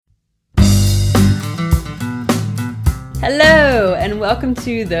Hello, and welcome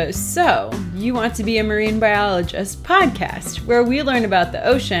to the So You Want to Be a Marine Biologist podcast, where we learn about the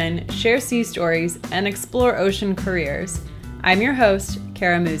ocean, share sea stories, and explore ocean careers. I'm your host,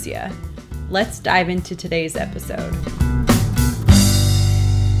 Kara Muzia. Let's dive into today's episode.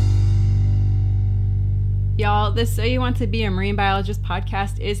 Y'all, the So You Want to Be a Marine Biologist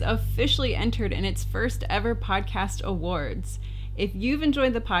podcast is officially entered in its first ever podcast awards. If you've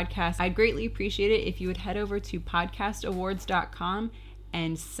enjoyed the podcast, I'd greatly appreciate it if you would head over to podcastawards.com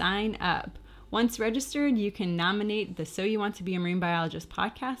and sign up. Once registered, you can nominate the So You Want to Be a Marine Biologist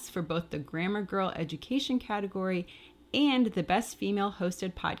podcast for both the Grammar Girl Education category and the Best Female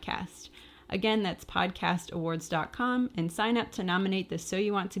Hosted Podcast. Again, that's podcastawards.com and sign up to nominate the So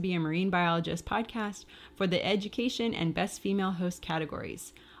You Want to Be a Marine Biologist podcast for the Education and Best Female Host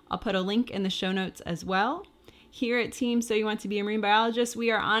categories. I'll put a link in the show notes as well. Here at Team So You Want to Be a Marine Biologist,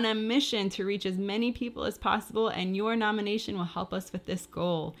 we are on a mission to reach as many people as possible, and your nomination will help us with this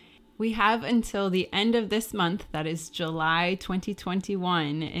goal. We have until the end of this month, that is July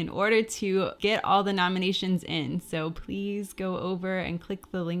 2021, in order to get all the nominations in. So please go over and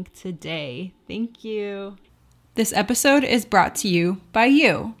click the link today. Thank you. This episode is brought to you by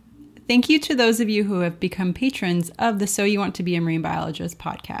you. Thank you to those of you who have become patrons of the So You Want to Be a Marine Biologist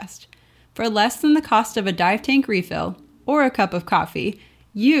podcast. For less than the cost of a dive tank refill or a cup of coffee,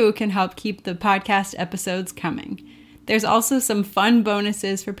 you can help keep the podcast episodes coming. There's also some fun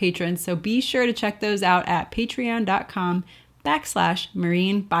bonuses for patrons, so be sure to check those out at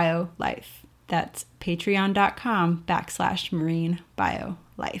patreon.com/marinebiolife. That's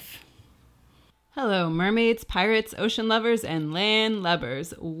patreon.com/marinebiolife. Hello, mermaids, pirates, ocean lovers, and land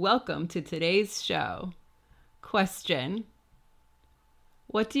lubbers. Welcome to today's show. Question: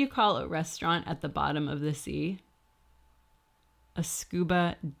 what do you call a restaurant at the bottom of the sea? A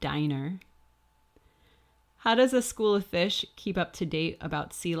scuba diner. How does a school of fish keep up to date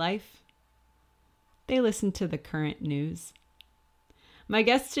about sea life? They listen to the current news. My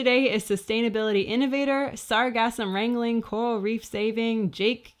guest today is sustainability innovator, sargassum wrangling, coral reef saving,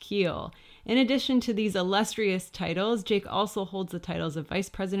 Jake Keel. In addition to these illustrious titles, Jake also holds the titles of Vice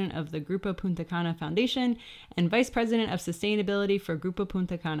President of the Grupo Punta Cana Foundation and Vice President of Sustainability for Grupo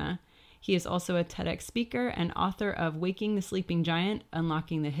Punta Cana. He is also a TEDx speaker and author of Waking the Sleeping Giant,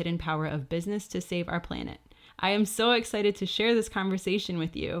 Unlocking the Hidden Power of Business to Save Our Planet. I am so excited to share this conversation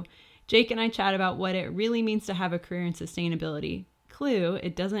with you. Jake and I chat about what it really means to have a career in sustainability. Clue,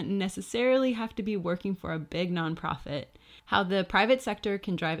 it doesn't necessarily have to be working for a big nonprofit. How the private sector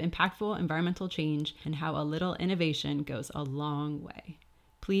can drive impactful environmental change, and how a little innovation goes a long way.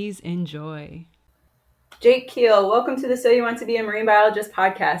 Please enjoy. Jake Keel, welcome to the So You Want to Be a Marine Biologist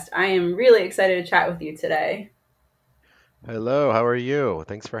podcast. I am really excited to chat with you today. Hello, how are you?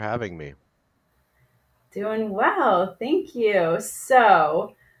 Thanks for having me. Doing well, thank you.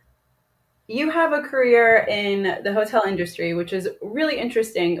 So, you have a career in the hotel industry, which is really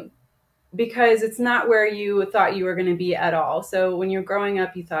interesting because it's not where you thought you were going to be at all. So when you're growing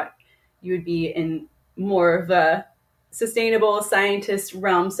up, you thought you would be in more of a sustainable scientist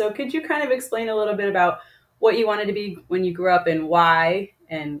realm. So could you kind of explain a little bit about what you wanted to be when you grew up and why,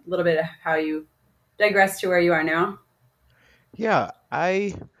 and a little bit of how you digressed to where you are now? Yeah,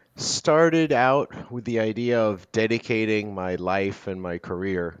 I started out with the idea of dedicating my life and my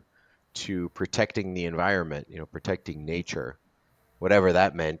career to protecting the environment, protecting nature, whatever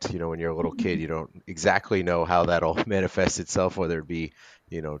that meant. When you're a little kid, you don't exactly know how that'll manifest itself, whether it be,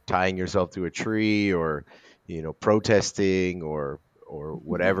 tying yourself to a tree or, protesting or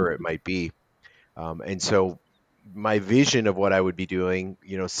whatever it might be. And so my vision of what I would be doing,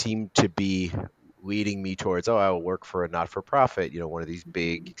 seemed to be leading me towards, I'll work for a not-for-profit, one of these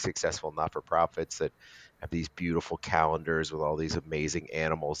big, successful not-for-profits that have these beautiful calendars with all these amazing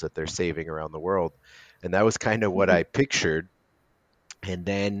animals that they're saving around the world. And that was kind of what I pictured. And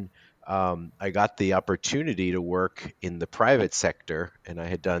then I got the opportunity to work in the private sector, and I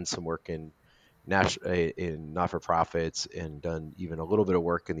had done some work in not-for-profits and done even a little bit of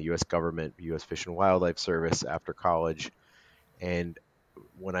work in the U.S. government, U.S. Fish and Wildlife Service after college. And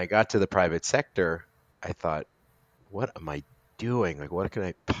when I got to the private sector, I thought, what am I doing? Like, what can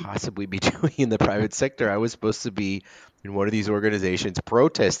I possibly be doing in the private sector? I was supposed to be in one of these organizations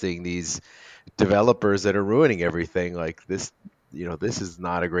protesting these developers that are ruining everything. Like this, this is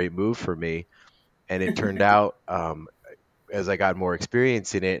not a great move for me. And it turned out, as I got more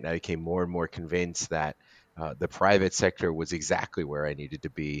experience in it, I became more and more convinced that the private sector was exactly where I needed to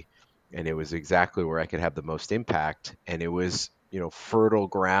be. And it was exactly where I could have the most impact. And it was, fertile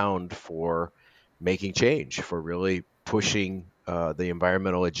ground for making change, for really pushing the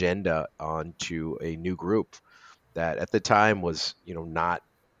environmental agenda onto a new group. that at the time was, not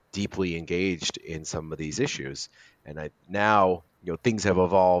deeply engaged in some of these issues. And now, things have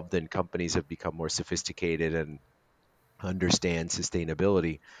evolved and companies have become more sophisticated and understand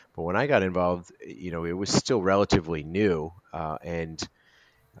sustainability. But when I got involved, it was still relatively new, and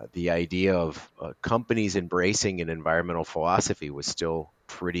the idea of companies embracing an environmental philosophy was still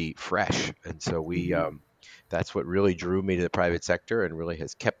pretty fresh. And so that's what really drew me to the private sector and really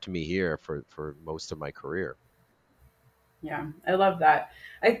has kept me here for most of my career. Yeah, I love that.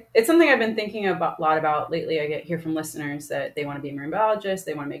 It's something I've been thinking about a lot about lately. I get hear from listeners that they want to be a marine biologist,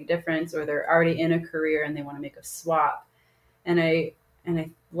 they want to make a difference, or they're already in a career and they want to make a swap. And I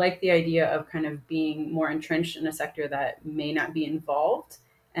like the idea of kind of being more entrenched in a sector that may not be involved,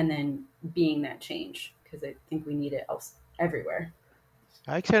 and then being that change, because I think we need it else everywhere.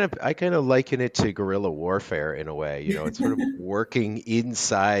 I kind of liken it to guerrilla warfare in a way. It's sort of working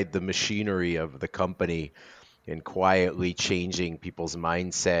inside the machinery of the company and quietly changing people's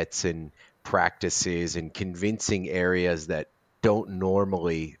mindsets and practices and convincing areas that don't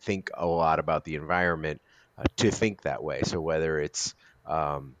normally think a lot about the environment to think that way. So whether it's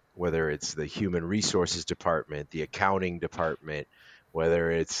the human resources department, the accounting department,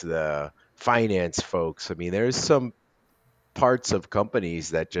 whether it's the finance folks, I mean, there's some parts of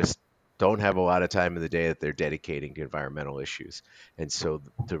companies that just don't have a lot of time in the day that they're dedicating to environmental issues. And so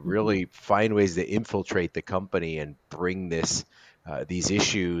to really find ways to infiltrate the company and bring these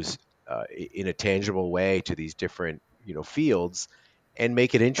issues in a tangible way to these different fields and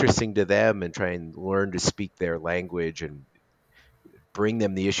make it interesting to them and try and learn to speak their language and bring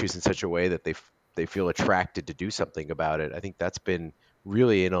them the issues in such a way that they feel attracted to do something about it. I think that's been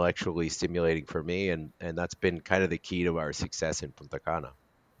really intellectually stimulating for me, and that's been kind of the key to our success in Punta Cana.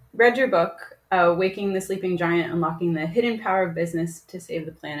 Read your book, Waking the Sleeping Giant, Unlocking the Hidden Power of Business to Save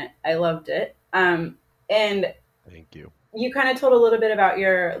the Planet. I loved it. And Thank you. you kind of told a little bit about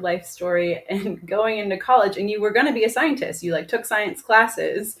your life story and going into college, and you were going to be a scientist. You like took science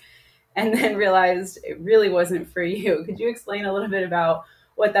classes and then realized it really wasn't for you. Could you explain a little bit about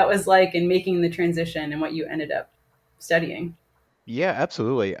what that was like in making the transition and what you ended up studying? Yeah,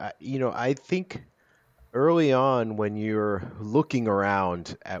 absolutely. I think early on when you're looking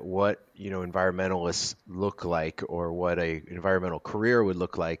around at what environmentalists look like or what a environmental career would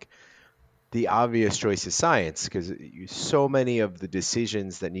look like, the obvious choice is science because so many of the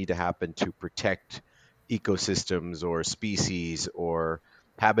decisions that need to happen to protect ecosystems or species or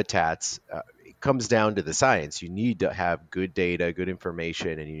habitats, it comes down to the science. You need to have good data, good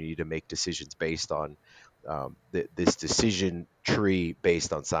information, and you need to make decisions based on this decision tree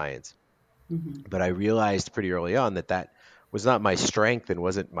based on science. Mm-hmm. But I realized pretty early on that that was not my strength and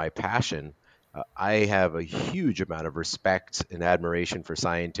wasn't my passion. I have a huge amount of respect and admiration for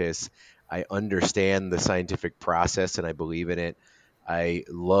scientists. I understand the scientific process and I believe in it. I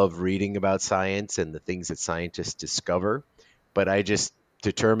love reading about science and the things that scientists discover, but I just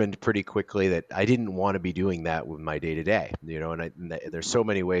determined pretty quickly that I didn't want to be doing that with my day to day, and there's so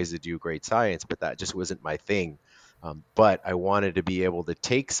many ways to do great science, but that just wasn't my thing. But I wanted to be able to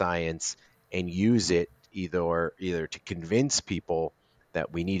take science and use it either to convince people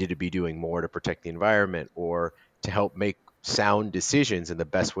that we needed to be doing more to protect the environment or to help make sound decisions in the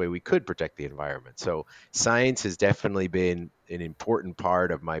best way we could protect the environment. So science has definitely been an important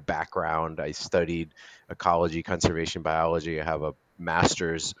part of my background. I studied ecology, conservation biology. I have a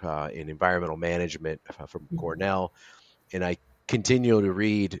master's in environmental management from Cornell, and I continue to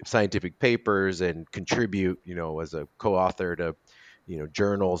read scientific papers and contribute, as a co-author to,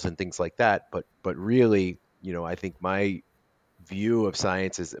 journals and things like that. But really, I think my view of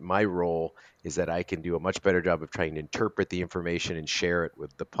science is that my role is that I can do a much better job of trying to interpret the information and share it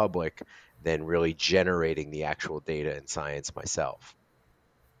with the public than really generating the actual data and science myself.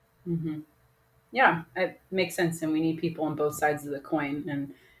 Mm-hmm. Yeah, it makes sense. And we need people on both sides of the coin.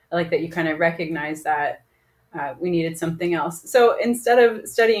 And I like that you kind of recognize that we needed something else. So instead of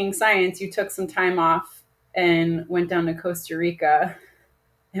studying science, you took some time off and went down to Costa Rica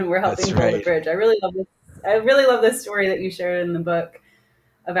and we're That's helping build a right. bridge. I really love this. I really love this story that you shared in the book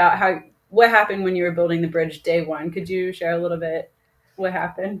about what happened when you were building the bridge day one. Could you share a little bit what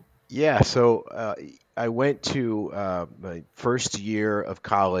happened? Yeah, so I went to my first year of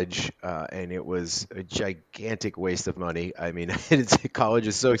college, and it was a gigantic waste of money. I mean, college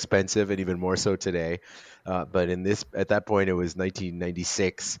is so expensive, and even more so today. But at that point, it was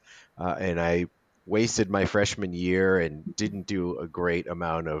 1996, and I wasted my freshman year and didn't do a great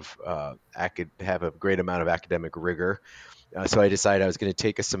amount of have a great amount of academic rigor. So I decided I was going to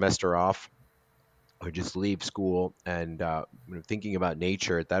take a semester off or just leave school and thinking about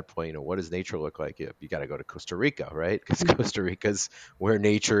nature at that point, what does nature look like? You got to go to Costa Rica, right? Because Costa Rica's where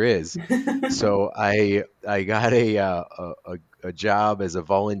nature is. So I got a job as a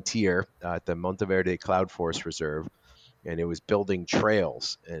volunteer at the Monteverde Cloud Forest Reserve, and it was building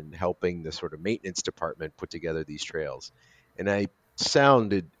trails and helping the sort of maintenance department put together these trails. And it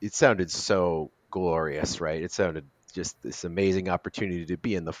sounded so glorious, right? It sounded just this amazing opportunity to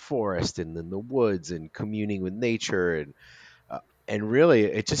be in the forest and in the woods and communing with nature uh, and really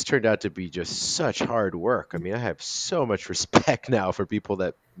it just turned out to be just such hard work. I mean, I have so much respect now for people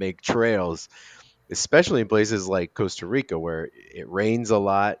that make trails, especially in places like Costa Rica where it rains a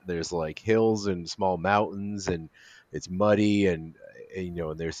lot. There's like hills and small mountains, and it's muddy, and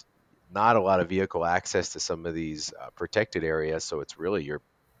and there's not a lot of vehicle access to some of these protected areas. So it's really you're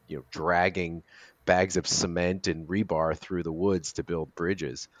dragging bags of cement and rebar through the woods to build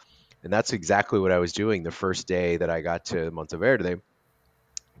bridges. And that's exactly what I was doing the first day that I got to Monteverde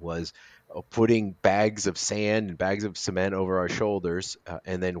was putting bags of sand and bags of cement over our shoulders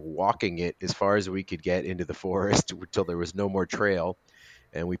and then walking it as far as we could get into the forest until there was no more trail.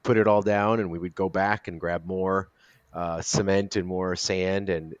 And we put it all down and we would go back and grab more cement and more sand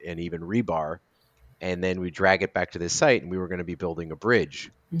and even rebar. And then we drag it back to this site, and we were going to be building a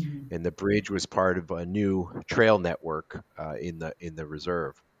bridge. Mhm. And the bridge was part of a new trail network in the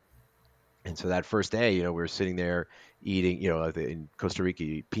reserve. And so that first day, we were sitting there eating, in Costa Rica,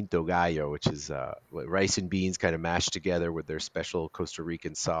 you eat pinto gallo, which is rice and beans kind of mashed together with their special Costa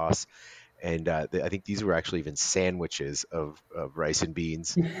Rican sauce. And I think these were actually even sandwiches of rice and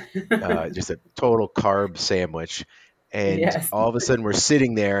beans, just a total carb sandwich. And Yes. all of a sudden, we're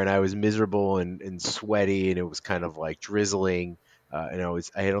sitting there, and I was miserable and sweaty, and it was kind of like drizzling. And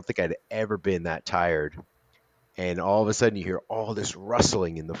I don't think I'd ever been that tired, and all of a sudden you hear all this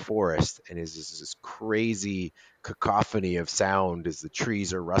rustling in the forest, and it's just this crazy cacophony of sound as the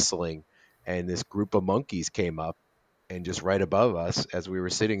trees are rustling, and this group of monkeys came up and just right above us as we were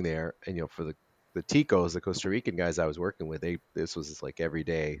sitting there. And for the ticos, the Costa Rican guys I was working with, this was like every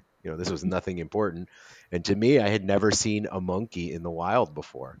day. This was nothing important, and to me, I had never seen a monkey in the wild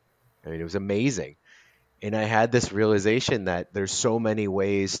before. I mean, it was amazing. And I had this realization that there's so many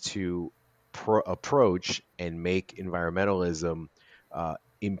ways to approach and make environmentalism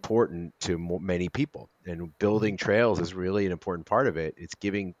important to many people. And building trails is really an important part of it. It's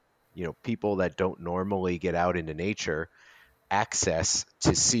giving people that don't normally get out into nature access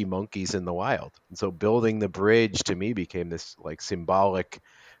to see monkeys in the wild. And so building the bridge to me became this like symbolic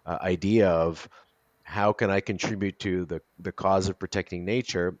idea of how can I contribute to the cause of protecting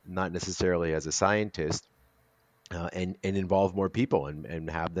nature, not necessarily as a scientist, and involve more people and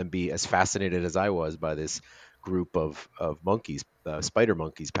have them be as fascinated as I was by this group of monkeys, spider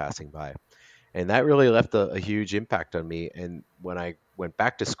monkeys passing by. And that really left a huge impact on me. And when I went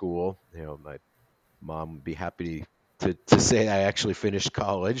back to school, my mom would be happy to say I actually finished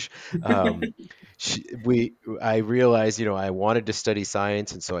college. Um, I realized, I wanted to study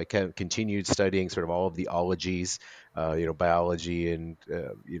science, and so I continued studying sort of all of the ologies, biology and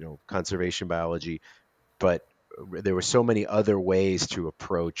conservation biology, but there were so many other ways to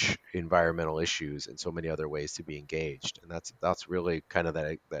approach environmental issues and so many other ways to be engaged, and that's really kind of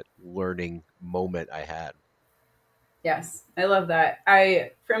that learning moment I had. Yes, I love that.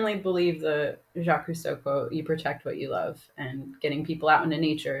 I firmly believe the Jacques Cousteau quote, you protect what you love, and getting people out into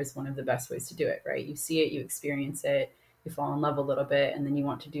nature is one of the best ways to do it, right? You see it, you experience it, you fall in love a little bit, and then you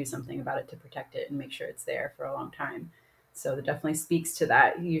want to do something about it to protect it and make sure it's there for a long time. So that definitely speaks to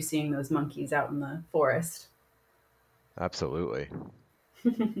that, you seeing those monkeys out in the forest. Absolutely.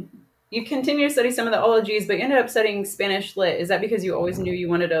 You continue to study some of the ologies, but you ended up studying Spanish Lit. Is that because you always knew you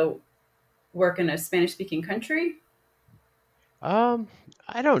wanted to work in a Spanish speaking country? Um,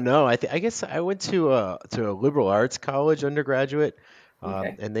 I don't know. I guess I went to a liberal arts college undergraduate,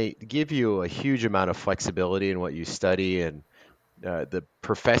 Okay. and they give you a huge amount of flexibility in what you study, and the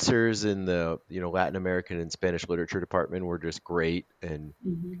professors in the Latin American and Spanish literature department were just great, and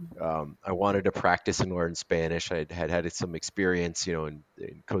Mm-hmm. I wanted to practice and learn Spanish. I had some experience, in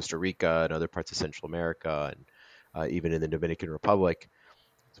Costa Rica and other parts of Central America, and even in the Dominican Republic.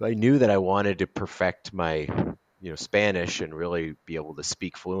 So I knew that I wanted to perfect my, Spanish and really be able to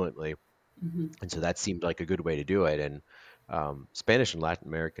speak fluently. Mm-hmm. And so that seemed like a good way to do it. And Spanish and Latin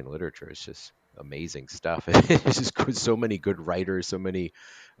American literature is just amazing stuff. It's just so many good writers, so many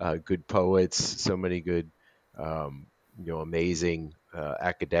good poets, so many good, amazing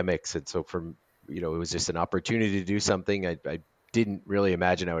academics. And so it was just an opportunity to do something. I didn't really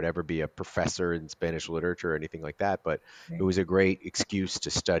imagine I would ever be a professor in Spanish literature or anything like that, but it Right. was a great excuse to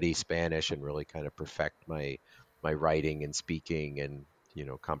study Spanish and really kind of perfect my writing and speaking and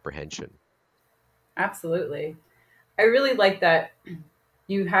comprehension. Absolutely. I really like that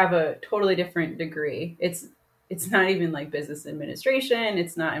you have a totally different degree. It's not even like business administration,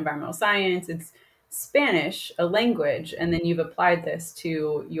 it's not environmental science, it's Spanish, a language, and then you've applied this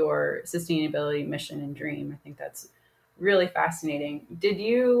to your sustainability mission and dream. I think that's really fascinating. Did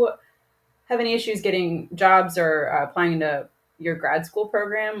you have any issues getting jobs or applying to your grad school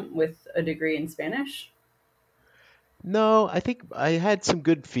program with a degree in Spanish? No, I think I had some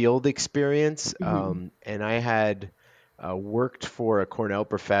good field experience, Hmm. and I had worked for a Cornell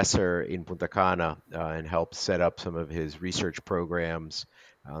professor in Punta Cana and helped set up some of his research programs,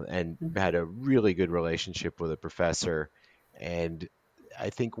 and had a really good relationship with a professor. And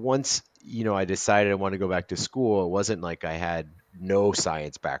I think once, I decided I want to go back to school, it wasn't like I had no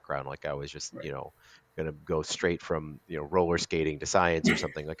science background, like I was just, Right. going to go straight from, roller skating to science or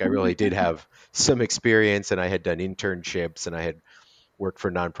something. Like I really did have some experience, and I had done internships, and I had worked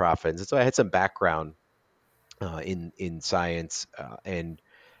for nonprofits. And so I had some background in science, and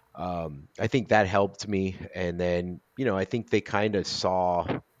I think that helped me. And then, I think they kind of saw,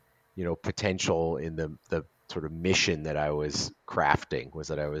 potential in the sort of mission that I was crafting, was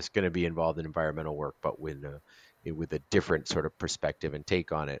that I was going to be involved in environmental work, but with a different sort of perspective and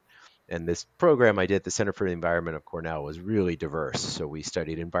take on it. And this program I did at the Center for the Environment of Cornell was really diverse. So we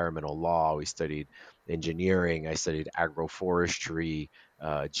studied environmental law, we studied engineering, I studied agroforestry,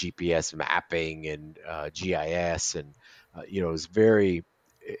 GPS mapping, and GIS, and it was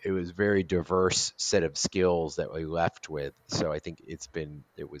very diverse set of skills that we left with. So I think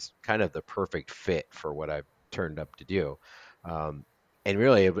it was kind of the perfect fit for what I've turned up to do. Um, and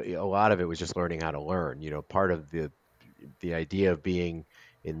really, a lot of it was just learning how to learn. Part of the idea of being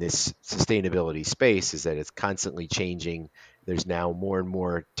in this sustainability space is that it's constantly changing. There's now more and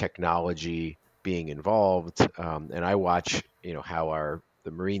more technology being involved, and I watch, how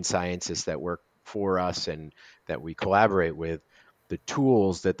the marine scientists that work for us and that we collaborate with, the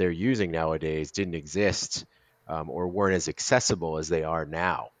tools that they're using nowadays didn't exist, or weren't as accessible as they are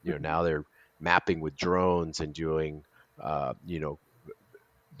now. Now they're mapping with drones and doing, uh, you know,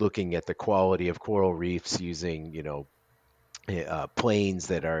 looking at the quality of coral reefs using, planes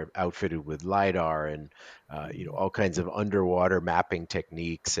that are outfitted with lidar, and all kinds of underwater mapping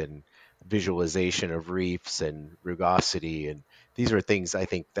techniques and visualization of reefs and rugosity. And these are things I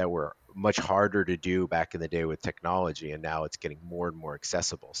think that were much harder to do back in the day with technology, and now it's getting more and more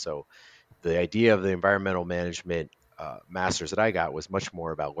accessible. So the idea of the environmental management masters that I got was much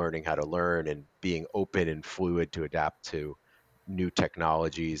more about learning how to learn and being open and fluid to adapt to new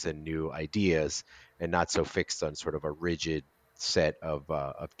technologies and new ideas, and not so fixed on sort of a rigid set of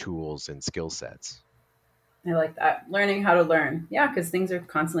tools and skill sets. I like that. Learning how to learn. Yeah, because things are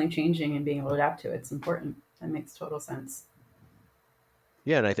constantly changing and being able to adapt to it's important. That makes total sense.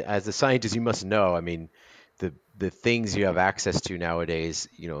 Yeah, and as a scientist, you must know. I mean, the things you have access to nowadays,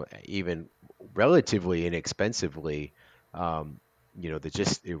 even relatively inexpensively, that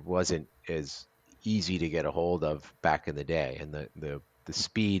just it wasn't as easy to get a hold of back in the day, and the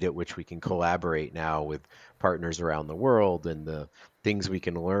speed at which we can collaborate now with partners around the world, and the things we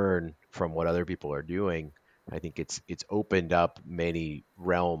can learn from what other people are doing. I think it's opened up many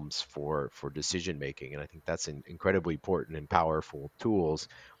realms for decision making, and I think that's an incredibly important and powerful tools.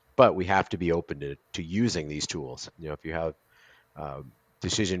 But we have to be open to using these tools. If you have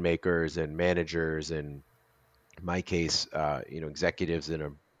decision makers and managers, and in my case, executives in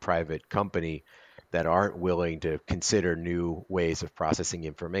a private company that aren't willing to consider new ways of processing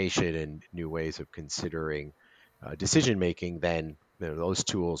information and new ways of considering decision making, then those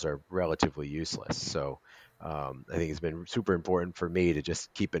tools are relatively useless. So I think it's been super important for me to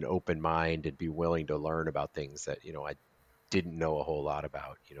just keep an open mind and be willing to learn about things that I didn't know a whole lot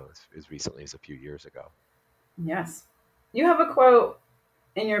about, as recently as a few years ago. Yes. You have a quote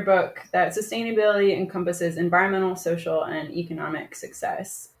in your book that sustainability encompasses environmental, social, and economic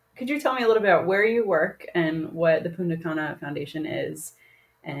success. Could you tell me a little bit about where you work and what the Punta Cana Foundation is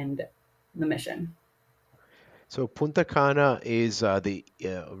and the mission? So Punta Cana is the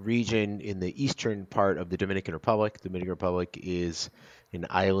region in the eastern part of the Dominican Republic. The Dominican Republic is an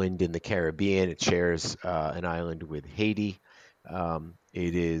island in the Caribbean. It shares an island with Haiti.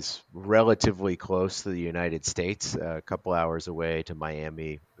 It is relatively close to the United States, a couple hours away to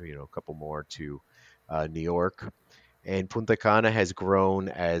Miami, a couple more to New York. And Punta Cana has grown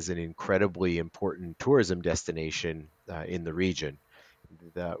as an incredibly important tourism destination in the region.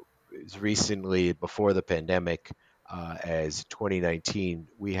 That is recently, before the pandemic, as 2019,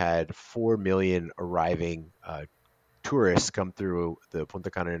 we had 4 million arriving tourists come through the Punta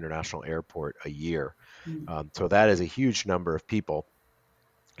Cana International Airport a year. So that is a huge number of people.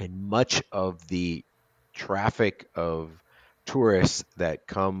 And much of the traffic of tourists that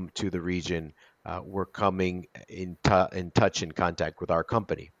come to the region were coming in touch and contact with our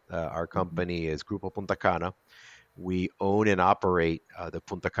company. Our company is Grupo Punta Cana. We own and operate the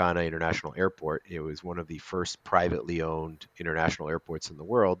Punta Cana International Airport. It was one of the first privately owned international airports in the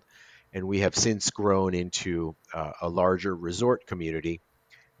world. And we have since grown into a larger resort community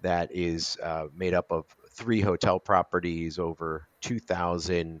that is made up of 3 hotel properties, over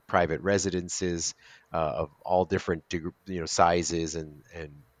 2,000 private residences of all different sizes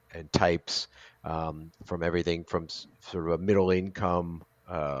and types, from everything from sort of a middle income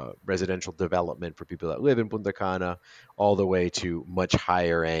residential development for people that live in Punta Cana, all the way to much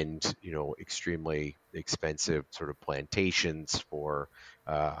higher end, extremely expensive sort of plantations for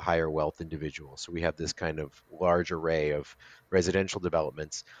higher wealth individuals. So we have this kind of large array of residential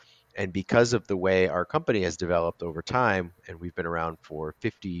developments. And because of the way our company has developed over time, and we've been around for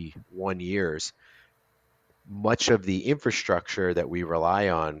 51 years, much of the infrastructure that we rely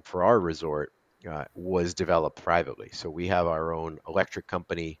on for our resort was developed privately. So we have our own electric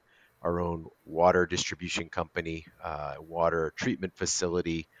company, our own water distribution company, water treatment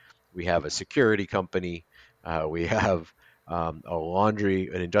facility. We have a security company. We have an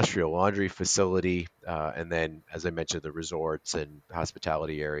industrial laundry facility, and then, as I mentioned, the resorts and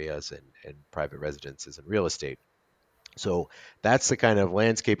hospitality areas and private residences and real estate. So that's the kind of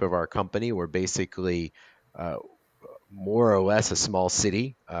landscape of our company. We're basically more or less a small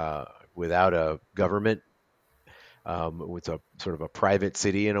city without a government. It's a sort of a private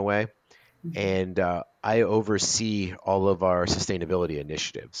city in a way. And I oversee all of our sustainability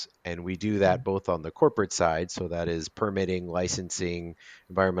initiatives. And we do that both on the corporate side, so that is permitting, licensing,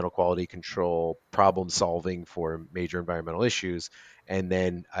 environmental quality control, problem solving for major environmental issues. And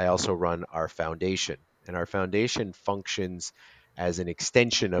then I also run our foundation. And our foundation functions as an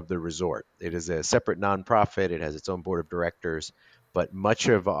extension of the resort. It is a separate nonprofit. It has its own board of directors. But much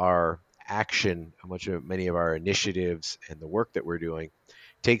of our action, many of our initiatives and the work that we're doing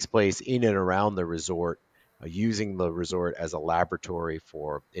takes place in and around the resort, using the resort as a laboratory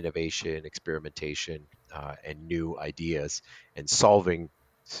for innovation, experimentation, and new ideas, and solving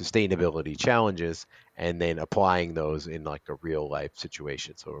sustainability challenges, and then applying those in like a real life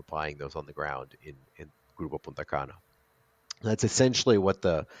situation. So we're applying those on the ground in Grupo Punta Cana. That's essentially what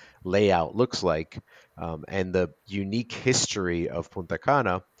the layout looks like. And the unique history of Punta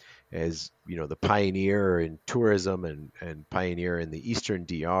Cana as the pioneer in tourism and pioneer in the Eastern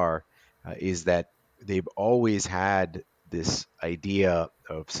DR, is that they've always had this idea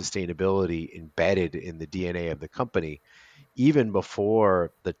of sustainability embedded in the DNA of the company, even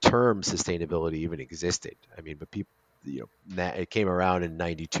before the term sustainability even existed. I mean, but people, it came around in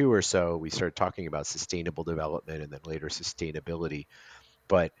 92 or so. We started talking about sustainable development and then later sustainability.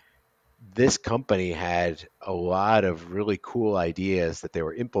 But this company had a lot of really cool ideas that they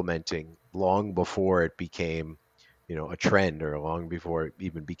were implementing long before it became, a trend, or long before it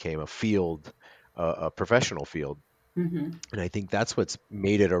even became a field, a professional field. And I think that's what's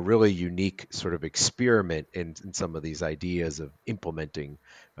made it a really unique sort of experiment in some of these ideas of implementing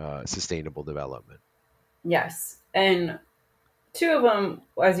sustainable development. Yes. And 2 of them,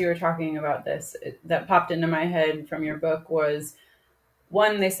 as you were talking about this, that popped into my head from your book was,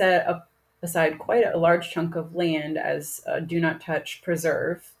 one, they set up aside quite a large chunk of land as a do not touch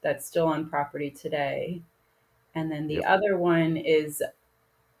preserve that's still on property today. And then the other one is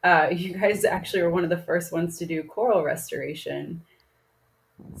you guys actually were one of the first ones to do coral restoration.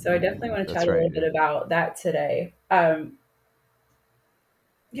 So I definitely want to chat a little bit about that today.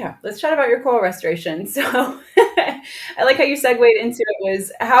 Let's chat about your coral restoration. So I like how you segued into it,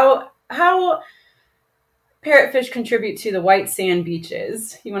 was how parrotfish contribute to the white sand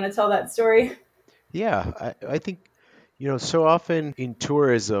beaches. You want to tell that story? Yeah, I think, so often in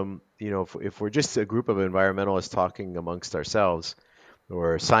tourism, if we're just a group of environmentalists talking amongst ourselves,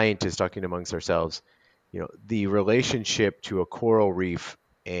 or scientists talking amongst ourselves, the relationship to a coral reef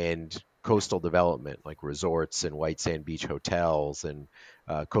and coastal development, like resorts and white sand beach hotels and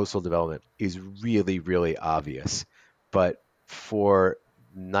coastal development, is really, really obvious. But for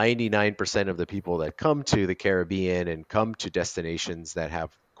 99% of the people that come to the Caribbean and come to destinations that have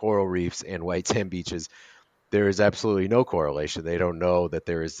coral reefs and white sand beaches, there is absolutely no correlation. They don't know that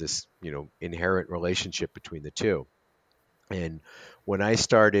there is this, inherent relationship between the two. And when I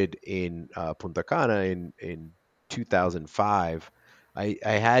started in Punta Cana in 2005, I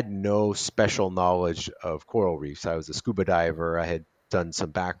had no special knowledge of coral reefs. I was a scuba diver. I had done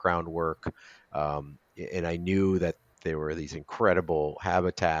some background work, and I knew that there were these incredible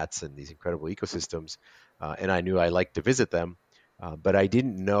habitats and these incredible ecosystems, and I knew I liked to visit them, but I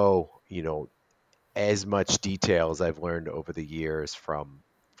didn't know, as much detail as I've learned over the years from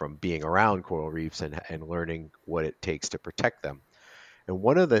being around coral reefs and learning what it takes to protect them. And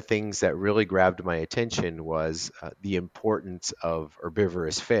one of the things that really grabbed my attention was the importance of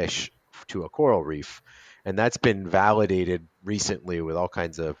herbivorous fish to a coral reef. And that's been validated recently with all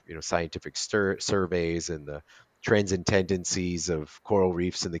kinds of scientific surveys and the trends and tendencies of coral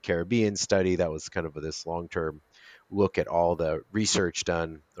reefs in the Caribbean study. That was kind of this long-term look at all the research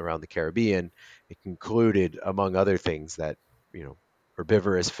done around the Caribbean. It concluded, among other things, that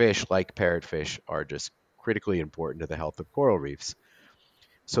herbivorous fish like parrotfish are just critically important to the health of coral reefs.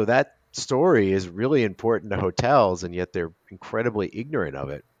 So that story is really important to hotels, and yet they're incredibly ignorant of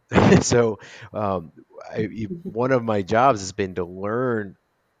it. So um, one of my jobs has been to learn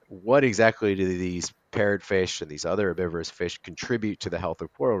what exactly do these parrotfish and these other herbivorous fish contribute to the health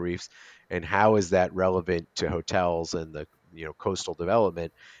of coral reefs, and how is that relevant to hotels and the coastal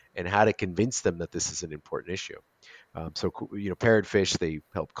development, and how to convince them that this is an important issue. Parrotfish, they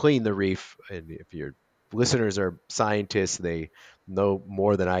help clean the reef, and if your listeners are scientists, they know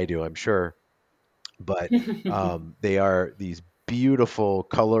more than I do, I'm sure. But they are these beautiful,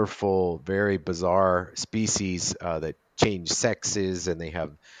 colorful, very bizarre species that change sexes, and they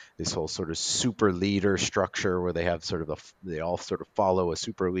have this whole sort of super leader structure where they have they all sort of follow a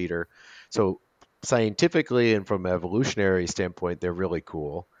super leader. So scientifically and from an evolutionary standpoint, they're really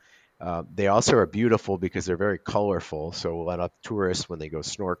cool. They also are beautiful because they're very colorful. So a lot of tourists, when they go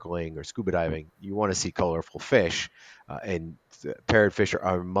snorkeling or scuba diving, you want to see colorful fish. And parrotfish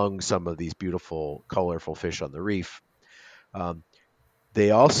are among some of these beautiful, colorful fish on the reef. Um,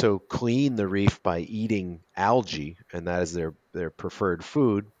 they also clean the reef by eating algae, and that is their preferred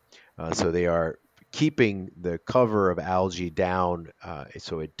food. So they are keeping the cover of algae down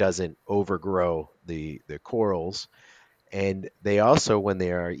so it doesn't overgrow the corals. And they also, when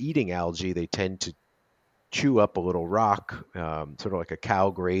they are eating algae, they tend to chew up a little rock, sort of like a cow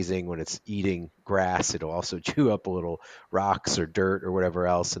grazing when it's eating grass. It'll also chew up a little rocks or dirt or whatever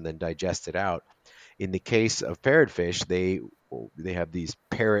else and then digest it out. In the case of parrotfish, they have these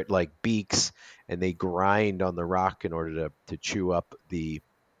parrot-like beaks, and they grind on the rock in order to chew up the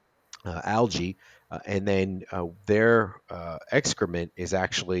algae. And then their excrement is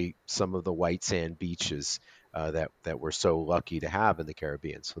actually some of the white sand beaches that we're so lucky to have in the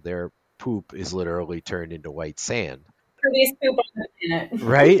Caribbean. So their poop is literally turned into white sand. Prettiest poop on the planet.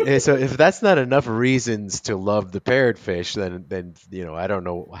 Right? And so if that's not enough reasons to love the parrotfish, then I don't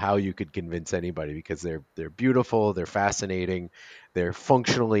know how you could convince anybody, because they're beautiful, they're fascinating, they're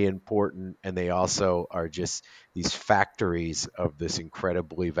functionally important, and they also are just these factories of this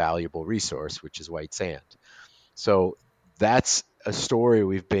incredibly valuable resource, which is white sand. So that's a story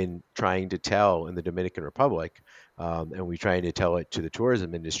we've been trying to tell in the Dominican Republic, and we're trying to tell it to the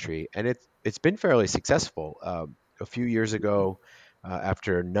tourism industry, and it's been fairly successful. A few years ago,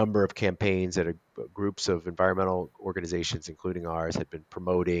 after a number of campaigns that groups of environmental organizations, including ours, had been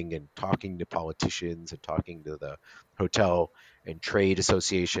promoting and talking to politicians and talking to the hotel and trade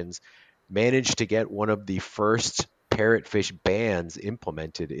associations, managed to get one of the first parrotfish bans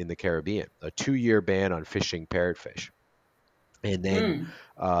implemented in the Caribbean, a 2-year ban on fishing parrotfish. And then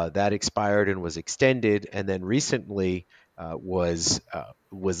that expired and was extended, and then recently was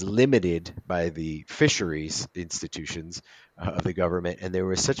limited by the fisheries institutions of the government, and there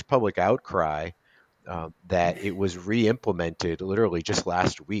was such public outcry that it was re-implemented literally just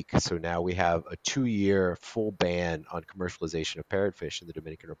last week. So now we have a 2-year full ban on commercialization of parrotfish in the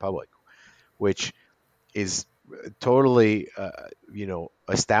Dominican Republic, which is totally,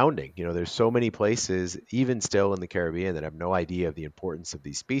 astounding. There's so many places, even still in the Caribbean, that have no idea of the importance of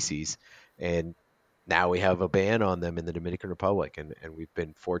these species, and now we have a ban on them in the Dominican Republic, and we've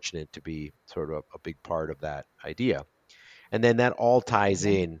been fortunate to be sort of a big part of that idea. And then that all ties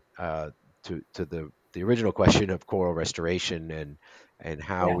in to the original question of coral restoration and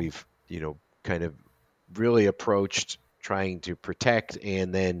how we've kind of really approached trying to protect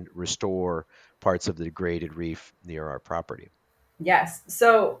and then restore parts of the degraded reef near our property. Yes.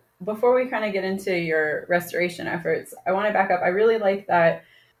 So before we kind of get into your restoration efforts, I want to back up. I really like that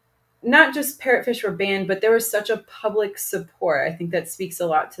not just parrotfish were banned, but there was such a public support. I think that speaks a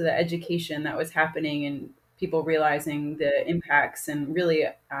lot to the education that was happening and people realizing the impacts and really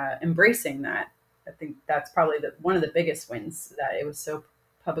embracing that. I think that's probably one of the biggest wins, that it was so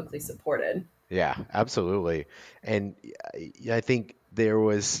publicly supported. Yeah, absolutely. And I think there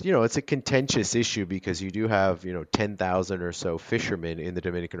was, it's a contentious issue because you do have, 10,000 or so fishermen in the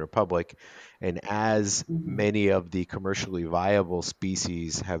Dominican Republic. And as Hmm. many of the commercially viable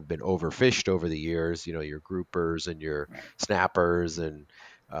species have been overfished over the years, your groupers and your Right. snappers and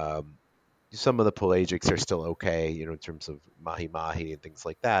um, some of the pelagics are still okay, in terms of mahi mahi and things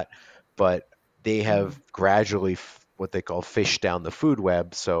like that. But they have Hmm. gradually what they call fish down the food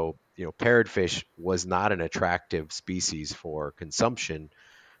web. So, parrotfish was not an attractive species for consumption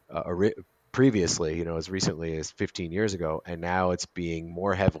previously, as recently as 15 years ago, and now it's being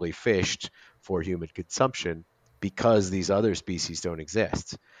more heavily fished for human consumption because these other species don't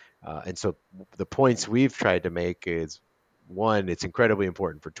exist. And so the points we've tried to make is one, it's incredibly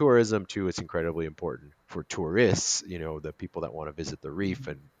important for tourism. Two, it's incredibly important for tourists, the people that want to visit the reef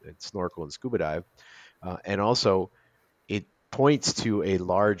and snorkel and scuba dive. And also, it points to a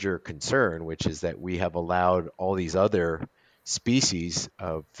larger concern, which is that we have allowed all these other species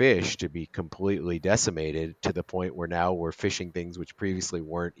of fish to be completely decimated to the point where now we're fishing things which previously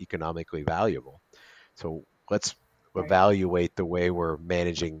weren't economically valuable. So let's Right. evaluate the way we're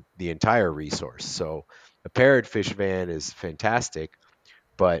managing the entire resource. So a parrotfish van is fantastic,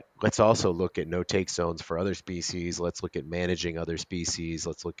 but let's also look at no take zones for other species. Let's look at managing other species.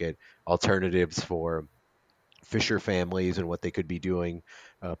 Let's look at alternatives for fisher families and what they could be doing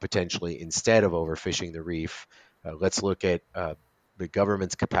potentially instead of overfishing the reef. Let's look at the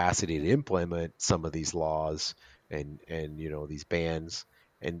government's capacity to implement some of these laws and these bans,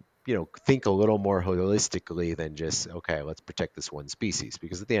 and think a little more holistically than just, okay, let's protect this one species,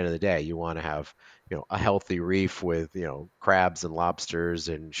 because at the end of the day you want to have a healthy reef with crabs and lobsters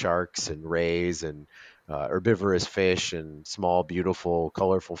and sharks and rays and herbivorous fish and small beautiful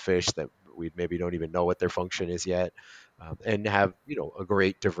colorful fish that we maybe don't even know what their function is yet, and have a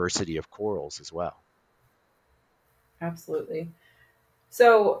great diversity of corals as well. Absolutely.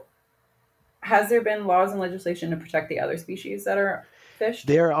 So, has there been laws and legislation to protect the other species that are fished?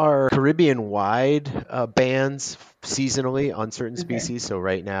 There are Caribbean-wide bans seasonally on certain Okay. species. So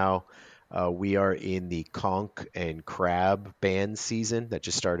right now, we are in the conch and crab ban season that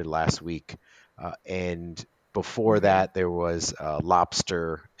just started last week, and before Okay. that, there was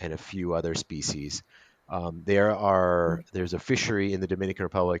lobster and a few other species. There's a fishery in the Dominican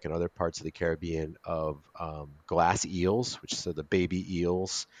Republic and other parts of the Caribbean of glass eels, which are the baby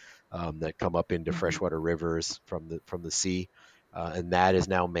eels that come up into Mm-hmm. freshwater rivers from the sea, and that is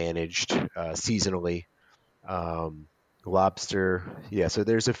now managed seasonally. Um, Lobster, yeah. So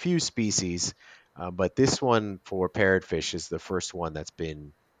there's a few species, but this one for parrotfish is the first one that's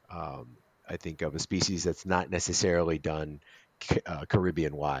been, I think, of a species that's not necessarily done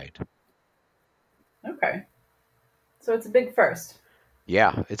Caribbean wide. Okay. So it's a big first.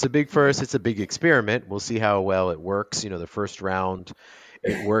 Yeah, it's a big first. It's a big experiment. We'll see how well it works. The first round,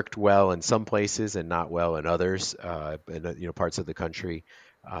 it worked well in some places and not well in others, in parts of the country.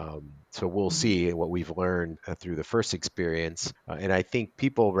 So we'll Mhm. see what we've learned through the first experience. And I think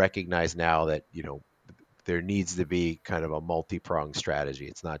people recognize now that there needs to be kind of a multi-pronged strategy.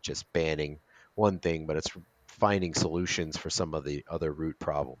 It's not just banning one thing, but it's finding solutions for some of the other root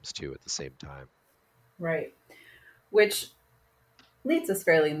problems too at the same time. Right. Which leads us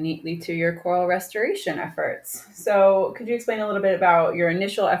fairly neatly to your coral restoration efforts. So, could you explain a little bit about your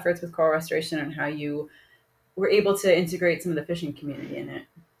initial efforts with coral restoration and how you were able to integrate some of the fishing community in it?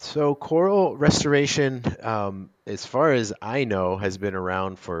 So coral restoration, as far as I know, has been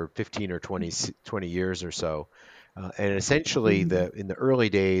around for 15 or 20 years or so. And essentially, Mm-hmm. in the early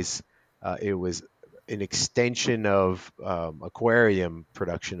days, it was an extension of aquarium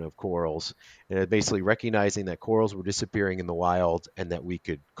production of corals, and basically recognizing that corals were disappearing in the wild and that we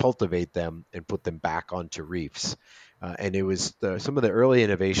could cultivate them and put them back onto reefs. And it was some of the early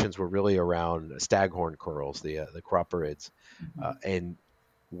innovations were really around staghorn corals, the croperids, Mm-hmm. and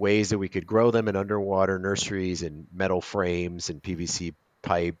ways that we could grow them in underwater nurseries and metal frames and PVC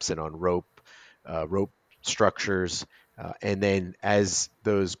pipes and on rope structures. And then as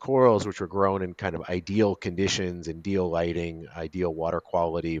those corals, which were grown in kind of ideal conditions, ideal lighting, ideal water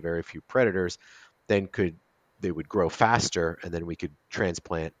quality, very few predators, then they would grow faster, and then we could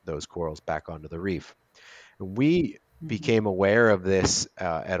transplant those corals back onto the reef. We Mm-hmm. became aware of this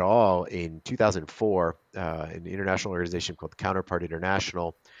at all in 2004. An international organization called Counterpart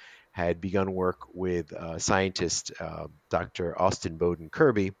International had begun work with scientist Dr. Austin Bowden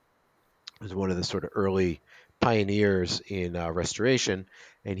Kirby, who's one of the sort of early pioneers in restoration,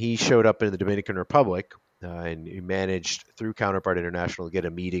 and he showed up in the Dominican Republic. And he managed through Counterpart International to get a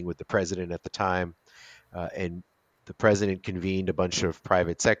meeting with the president at the time, and the president convened a bunch of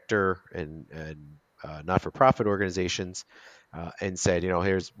private sector and not-for-profit organizations, and said,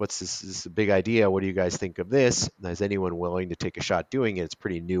 here's what's this is a big idea. What do you guys think of this? And is anyone willing to take a shot doing it? It's a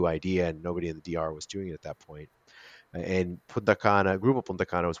pretty new idea, and nobody in the DR was doing it at that point. And Punta Cana, Grupo Punta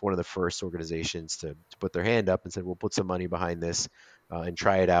Cana was one of the first organizations to put their hand up and said, we'll put some money behind this and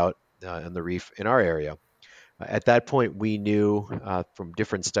try it out on the reef in our area. At that point, we knew from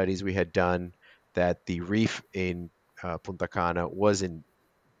different studies we had done that the reef in Punta Cana was in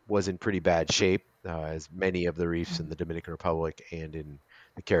pretty bad shape, as many of the reefs in the Dominican Republic and in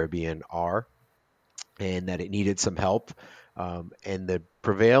the Caribbean are, and that it needed some help. And the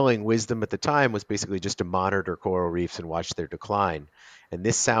prevailing wisdom at the time was basically just to monitor coral reefs and watch their decline. And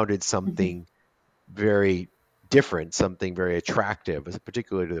this sounded something very different, something very attractive,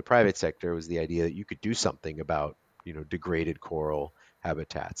 particularly to the private sector, was the idea that you could do something about, degraded coral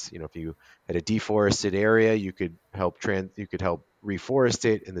habitats. If you had a deforested area, you could help reforest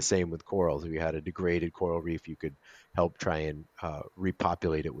it, and the same with corals. If you had a degraded coral reef, you could help try and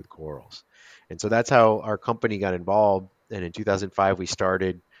repopulate it with corals. And so that's how our company got involved. And in 2005, we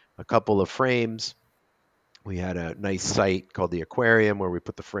started a couple of frames. We had a nice site called the aquarium where we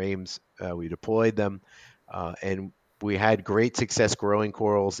put the frames, we deployed them, and we had great success growing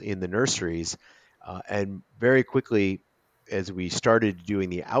corals in the nurseries. And very quickly, as we started doing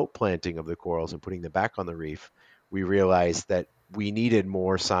the outplanting of the corals and putting them back on the reef, we realized that we needed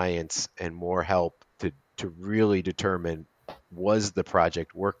more science and more help to really determine, was the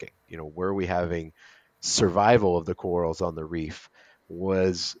project working? Were we having survival of the corals on the reef?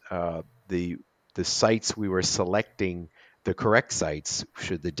 Was the sites we were selecting the correct sites?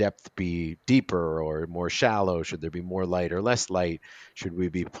 Should the depth be deeper or more shallow? Should there be more light or less light? Should we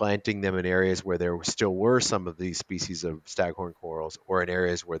be planting them in areas where there still were some of these species of staghorn corals, or in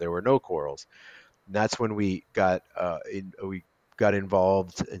areas where there were no corals? And that's when we got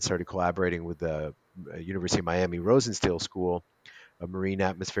involved and started collaborating with the University of Miami Rosenstiel School of Marine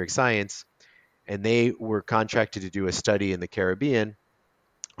Atmospheric Science, and they were contracted to do a study in the Caribbean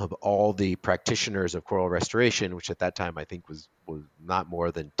of all the practitioners of coral restoration, which at that time I think was not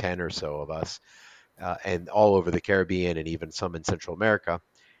more than 10 or so of us, and all over the Caribbean and even some in Central America.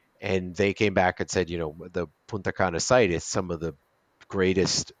 And they came back and said, the Punta Cana site is some of the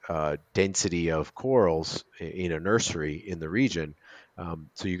greatest density of corals in a nursery in the region.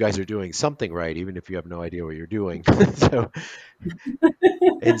 So you guys are doing something right, even if you have no idea what you're doing.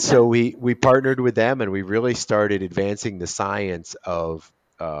 So we partnered with them, and we really started advancing the science of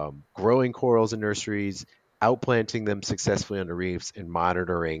growing corals in nurseries, outplanting them successfully on the reefs, and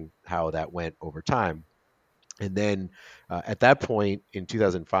monitoring how that went over time. And then at that point in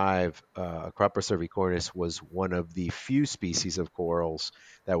 2005, Acropora cervicornis was one of the few species of corals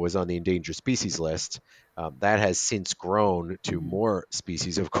that was on the endangered species list. That has since grown to more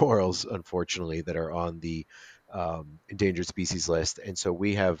species of corals, unfortunately, that are on the endangered species list. And so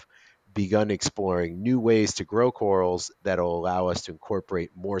we have begun exploring new ways to grow corals that will allow us to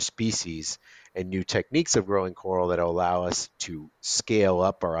incorporate more species, and new techniques of growing coral that will allow us to scale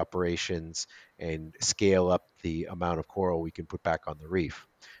up our operations and scale up the amount of coral we can put back on the reef.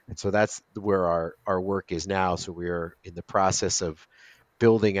 And so that's where our work is now. So we're in the process of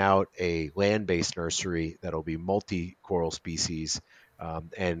building out a land-based nursery that'll be multi-coral species,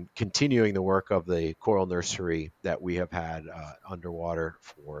 and continuing the work of the coral nursery that we have had underwater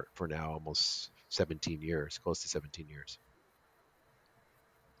for now almost 17 years, close to 17 years.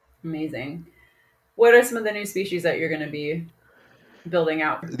 Amazing. What are some of the new species that you're going to be building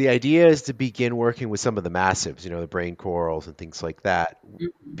out? The idea is to begin working with some of the massives, the brain corals and things like that,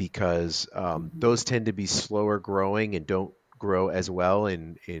 because those tend to be slower growing and don't grow as well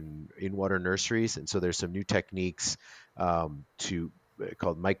in water nurseries. And so there's some new techniques called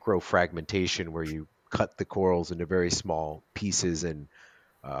microfragmentation, where you cut the corals into very small pieces and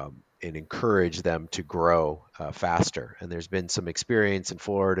encourage them to grow faster. And there's been some experience in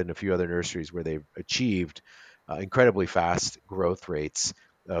Florida and a few other nurseries where they've achieved incredibly fast growth rates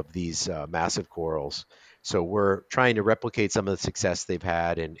of these massive corals. So we're trying to replicate some of the success they've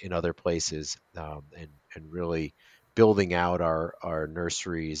had in other places, and really building out our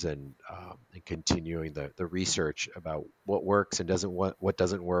nurseries and continuing the research about what works and what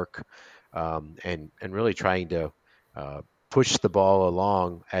doesn't work, and really trying to push the ball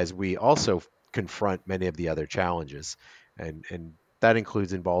along as we also confront many of the other challenges. And that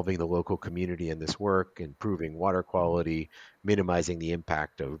includes involving the local community in this work, improving water quality, minimizing the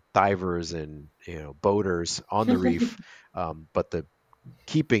impact of divers and boaters on the reef, but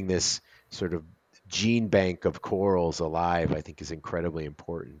keeping this sort of gene bank of corals alive, I think, is incredibly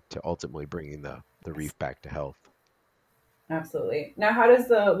important to ultimately bringing the reef back to health. Absolutely. Now, how does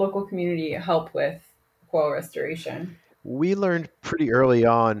the local community help with coral restoration? We learned pretty early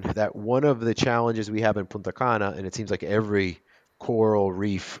on that one of the challenges we have in Punta Cana, and it seems like every coral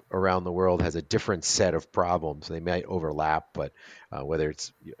reef around the world has a different set of problems. They might overlap, but whether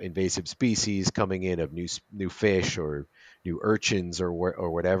it's invasive species coming in of new fish or new urchins or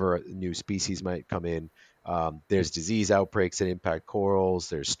whatever new species might come in, there's disease outbreaks that impact corals.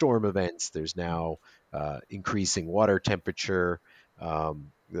 There's storm events. There's now increasing water temperature.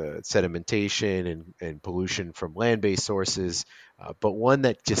 The sedimentation and pollution from land-based sources. But one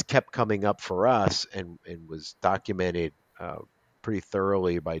that just kept coming up for us and was documented pretty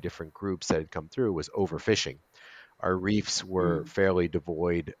thoroughly by different groups that had come through was overfishing. Our reefs were Mm. fairly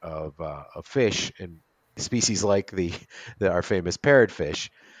devoid of fish and species like our famous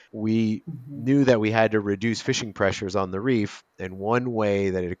parrotfish. We Mhm. knew that we had to reduce fishing pressures on the reef, and one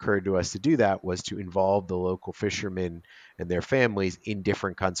way that it occurred to us to do that was to involve the local fishermen and their families in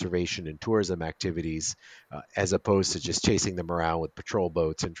different conservation and tourism activities, as opposed to just chasing them around with patrol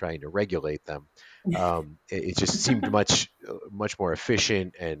boats and trying to regulate them. It just seemed much more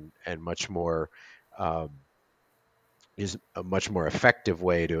efficient and much more um, is a much more effective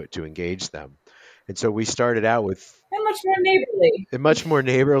way to engage them. And so we started out with And much more neighborly. a much more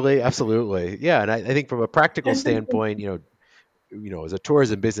neighborly, absolutely, yeah. And I think from a practical standpoint, as a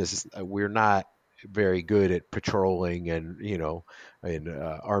tourism business, we're not very good at patrolling and and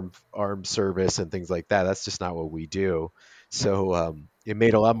armed service and things like that. That's just not what we do. So it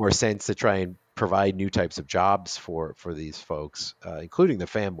made a lot more sense to try and provide new types of jobs for these folks, including the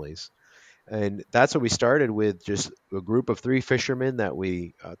families. And that's what we started with, just a group of three fishermen that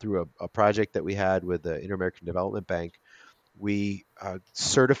we, through a project that we had with the Inter-American Development Bank, we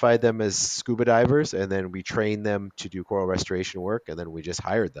certified them as scuba divers, and then we trained them to do coral restoration work, and then we just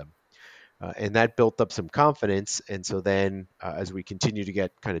hired them. And that built up some confidence. And so then, as we continue to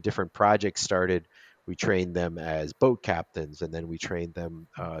get kind of different projects started, we trained them as boat captains, and then we trained them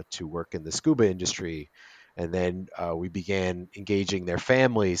to work in the scuba industry. And then we began engaging their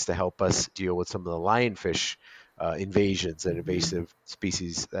families to help us deal with some of the lionfish invasions and Mhm. invasive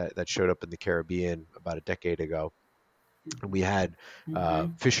species that showed up in the Caribbean about a decade ago. And we had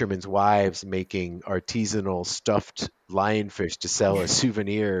Mhm. fishermen's wives making artisanal stuffed lionfish to sell as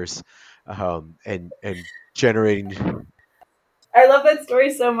souvenirs, and generating. I love that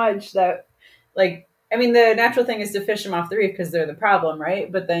story so much that, like, I mean, the natural thing is to fish them off the reef because they're the problem, right?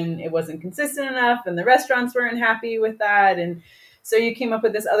 But then it wasn't consistent enough, and the restaurants weren't happy with that. And so you came up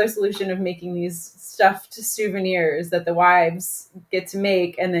with this other solution of making these stuffed souvenirs that the wives get to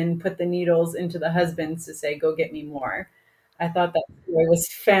make and then put the needles into the husbands to say, go get me more. I thought that story was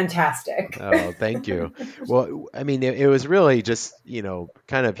fantastic. Oh, thank you. Well, I mean, it was really just,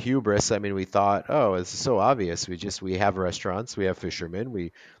 kind of hubris. I mean, we thought, oh, it's so obvious. We have restaurants, we have fishermen.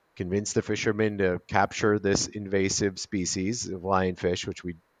 We convinced the fishermen to capture this invasive species of lionfish, which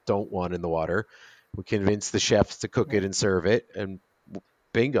we don't want in the water. We convinced the chefs to cook it and serve it, and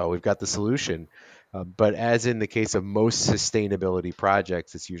bingo, we've got the solution. But as in the case of most sustainability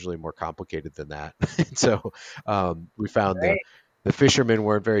projects, it's usually more complicated than that. So we found Right. the fishermen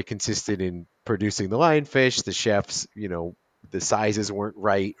weren't very consistent in producing the lionfish. The chefs, the sizes weren't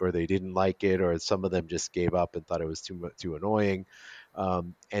right, or they didn't like it, or some of them just gave up and thought it was too annoying.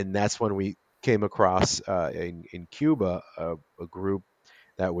 And that's when we came across in Cuba a group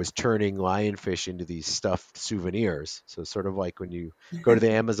that was turning lionfish into these stuffed souvenirs. So sort of like when you go to the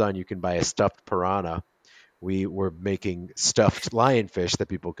Amazon, you can buy a stuffed piranha. We were making stuffed lionfish that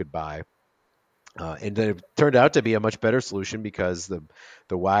people could buy. And then it turned out to be a much better solution because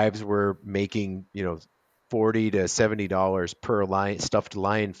the wives were making, $40 to $70 per stuffed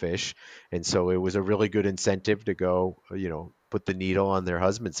lionfish, and so it was a really good incentive to go, put the needle on their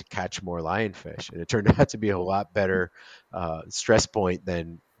husbands to catch more lionfish, and it turned out to be a lot better stress point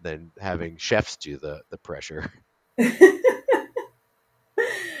than having chefs do the pressure.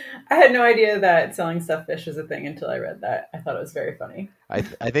 I had no idea that selling stuffed fish was a thing until I read that. I thought it was very funny. I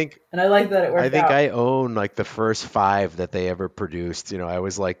think And I like that it I worked think out. I own like the first five that they ever produced. I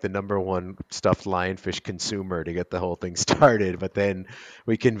was like the number one stuffed lionfish consumer to get the whole thing started. But then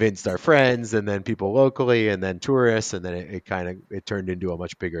we convinced our friends, and then people locally, and then tourists, and then it kind of it turned into a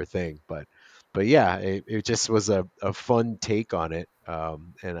much bigger thing. But yeah, it just was a fun take on it,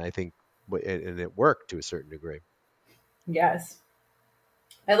 and I think and it worked to a certain degree. Yes.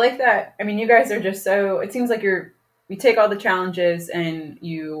 I like that. I mean, you guys are just so, it seems like you take all the challenges and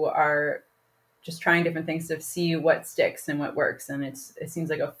you are just trying different things to see what sticks and what works. And it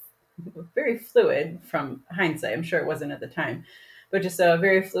seems like a very fluid from hindsight. I'm sure it wasn't at the time, but just a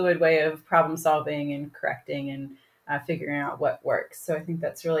very fluid way of problem solving and correcting and figuring out what works. So I think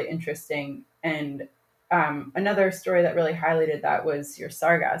that's really interesting. And Another story that really highlighted that was your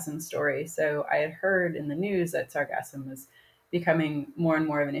sargassum story. So I had heard in the news that sargassum was becoming more and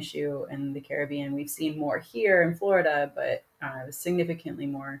more of an issue in the Caribbean. We've seen more here in Florida, but significantly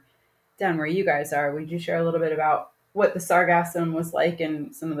more down where you guys are. Would you share a little bit about what the sargassum was like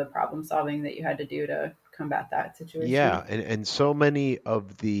and some of the problem solving that you had to do to combat that Yeah, situation? and so many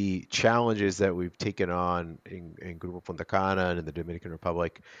of the challenges that we've taken on in Grupo Punta Cana and in the Dominican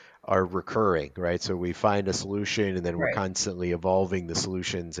Republic are recurring, right? So we find a solution and then we're Right. constantly evolving the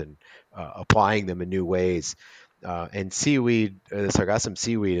solutions and applying them in new ways. And seaweed, the sargassum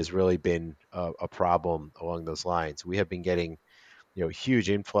seaweed has really been a problem along those lines. We have been getting, huge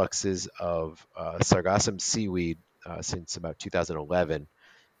influxes of sargassum seaweed since about 2011.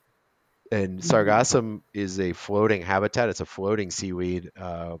 And Mm-hmm. sargassum is a floating habitat. It's a floating seaweed,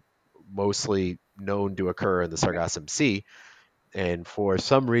 mostly known to occur in the Right. Sargassum Sea. And for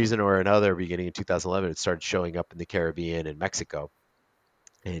some reason or another, beginning in 2011, it started showing up in the Caribbean and Mexico,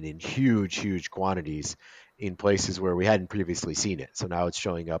 and in huge, huge quantities in places where we hadn't previously seen it. So now it's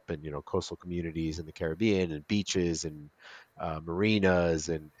showing up in coastal communities in the Caribbean and beaches and marinas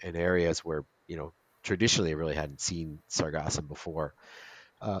and areas where traditionally really hadn't seen sargassum before.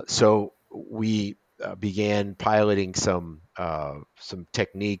 So we began piloting some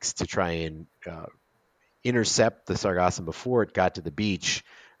techniques to try and intercept the sargassum before it got to the beach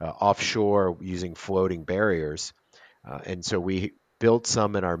offshore using floating barriers. And so we built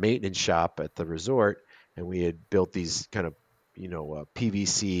some in our maintenance shop at the resort, and we had built these kind of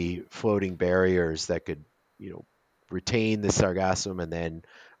PVC floating barriers that could you know retain the sargassum and then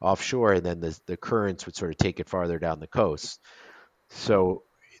offshore, and then the currents would sort of take it farther down the coast. So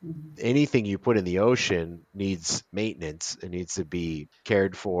Mm-hmm. anything you put in the ocean needs maintenance. It needs to be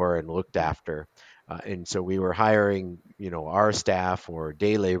cared for and looked after. And so we were hiring, our staff or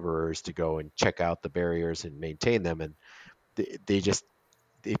day laborers to go and check out the barriers and maintain them. And they just,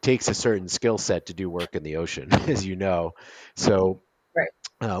 it takes a certain skill set to do work in the ocean, as you know. So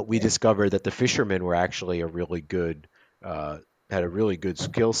Right. we discovered that the fishermen were actually uh, had a really good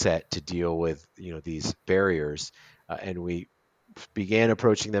skill set to deal with, these barriers. And we began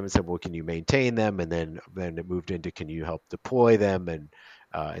approaching them and said, "Well, can you maintain them?" And then it moved into, "Can you help deploy them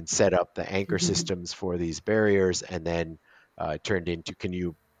and set up the anchor Mm-hmm. systems for these barriers?" And then it turned into, "Can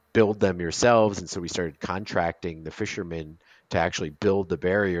you build them yourselves?" And so we started contracting the fishermen to actually build the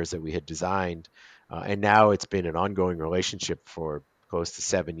barriers that we had designed. And now it's been an ongoing relationship for close to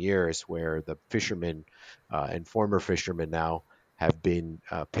 7 years, where the fishermen and former fishermen now have been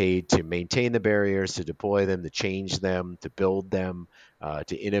paid to maintain the barriers, to deploy them, to change them, to build them,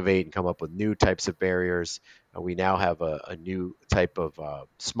 to innovate and come up with new types of barriers. We now have a new type of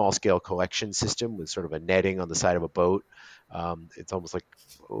small scale collection system with sort of a netting on the side of a boat. It's almost like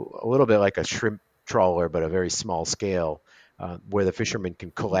a little bit like a shrimp trawler, but a very small scale, where the fishermen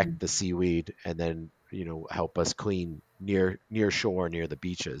can collect the seaweed and then help us clean near shore, near the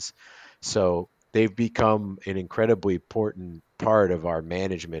beaches. So they've become an incredibly important part of our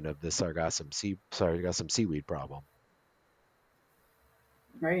management of the sargassum seaweed problem.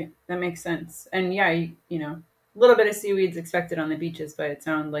 Right. That makes sense. And yeah, a little bit of seaweed's expected on the beaches, but it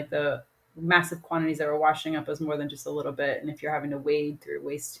sounded like the massive quantities that were washing up was more than just a little bit. And if you're having to wade through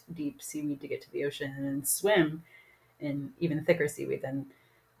waist deep seaweed to get to the ocean and then swim in even thicker seaweed, then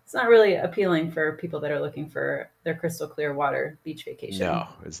it's not really appealing for people that are looking for their crystal clear water beach No, vacation.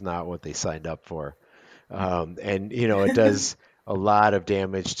 it's not what they signed up for. And it does a lot of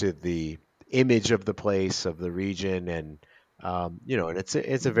damage to the image of the place, of the region, and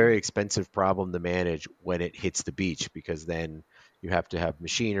it's a very Hmm. expensive problem to manage when it hits the beach, because then you have to have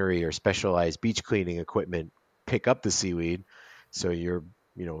machinery or specialized beach cleaning equipment pick up the seaweed. So you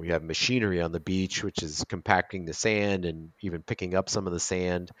have machinery on the beach, which is compacting the sand and even picking up some of the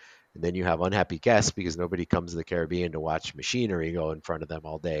sand. And then you have unhappy guests because nobody comes to the Caribbean to watch machinery go in front of them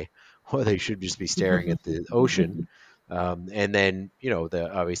all day, or they should just be staring at the ocean. And then, the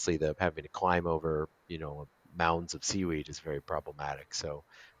obviously the having to climb over, mounds of seaweed is very problematic. So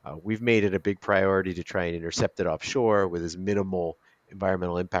we've made it a big priority to try and intercept it offshore with as minimal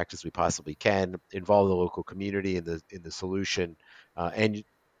environmental impact as we possibly can, involve the local community in the solution, and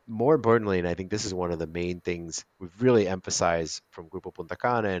more importantly, and I think this is one of the main things we've really emphasized from Grupo Punta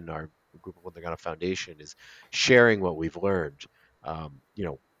Cana and our Grupo Punta Cana Foundation, is sharing what we've learned.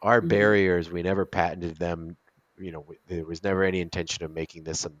 Our Hmm. barriers, we never patented them. There was never any intention of making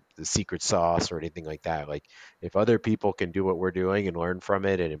this the secret sauce or anything like that. Like, if other people can do what we're doing and learn from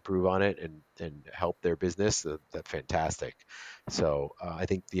it and improve on it and help their business, that's fantastic. So I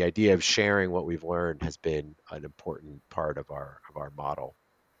think the idea of sharing what we've learned has been an important part of our model.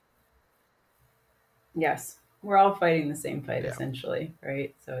 Yes, we're all fighting the same fight Yeah. essentially,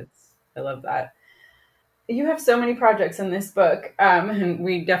 right? So I love that. You have so many projects in this book, and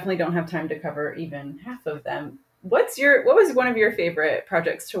we definitely don't have time to cover even half of them. What was one of your favorite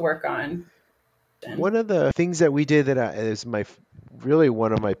projects to work on? One of the things that we did that is really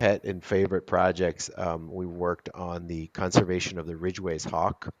one of my pet and favorite projects. We worked on the conservation of the Ridgway's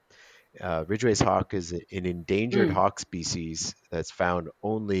hawk. Ridgway's hawk is an endangered Mm. hawk species that's found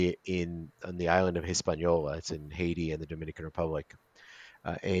only on the island of Hispaniola. It's in Haiti and the Dominican Republic,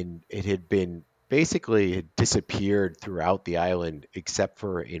 and it had been basically had disappeared throughout the island except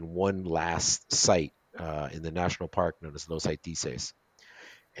for in one last site in the national park known as Los Haitises.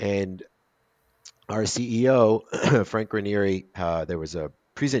 And our CEO, Frank Ranieri, there was a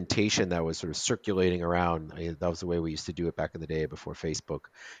presentation that was sort of circulating around. That was the way we used to do it back in the day before Facebook.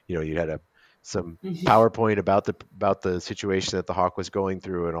 You had some PowerPoint about the situation that the hawk was going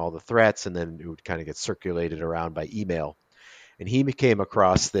through and all the threats, and then it would kind of get circulated around by email. And he came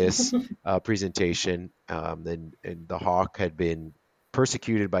across this presentation, and the hawk had been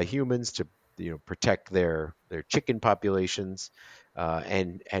persecuted by humans to protect their chicken populations,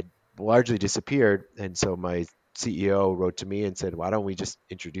 and had largely disappeared. And so my CEO wrote to me and said, "Why don't we just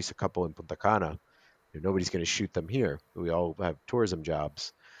introduce a couple in Punta Cana? Nobody's going to shoot them here. We all have tourism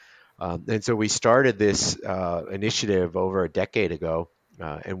jobs." And so we started this initiative over a decade ago,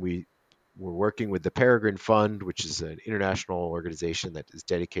 and we were working with the Peregrine Fund, which is an international organization that is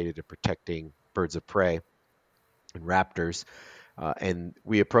dedicated to protecting birds of prey and raptors. And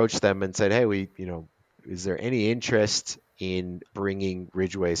we approached them and said, "Hey, is there any interest in bringing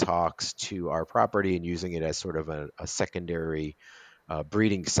Ridgway's hawks to our property and using it as sort of a secondary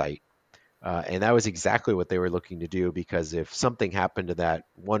breeding site?" And that was exactly what they were looking to do, because if something happened to that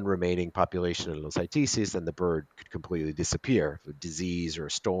one remaining population of Los Haitises, then the bird could completely disappear, a disease or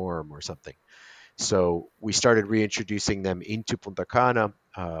a storm or something. So we started reintroducing them into Punta Cana,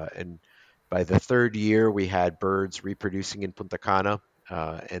 and by the third year, we had birds reproducing in Punta Cana,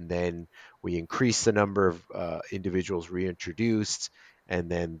 and then we increased the number of individuals reintroduced, and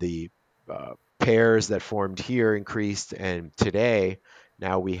then the pairs that formed here increased, and today,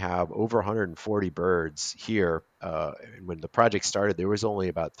 now we have over 140 birds here. And when the project started, there was only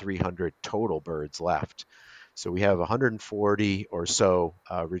about 300 total birds left. So we have 140 or so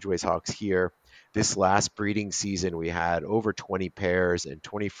Ridgway's hawks here. This last breeding season, we had over 20 pairs and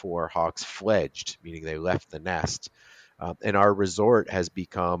 24 hawks fledged, meaning they left the nest. And our resort has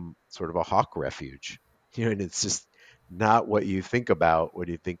become sort of a hawk refuge. And it's just not what you think about when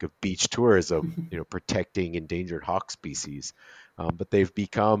you think of beach tourism, protecting endangered hawk species. But they've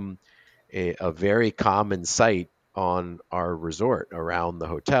become a very common sight on our resort, around the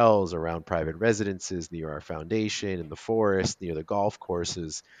hotels, around private residences, near our foundation, in the forest, near the golf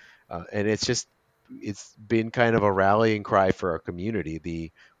courses. And it's been kind of a rallying cry for our community.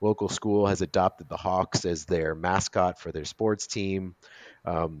 The local school has adopted the Hawks as their mascot for their sports team.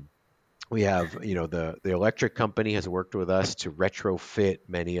 We have, the electric company has worked with us to retrofit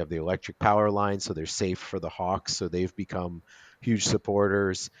many of the electric power lines so they're safe for the hawks. So they've become huge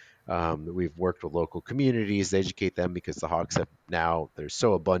supporters. We've worked with local communities to educate them, because the hawks they're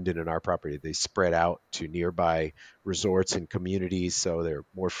so abundant in our property. They spread out to nearby resorts and communities, so they're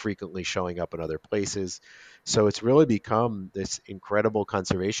more frequently showing up in other places. So it's really become this incredible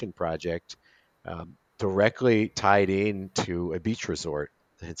conservation project, directly tied into a beach resort.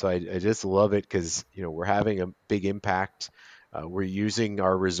 And so I just love it because, we're having a big impact. We're using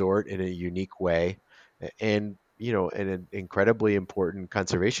our resort in a unique way, and, an incredibly important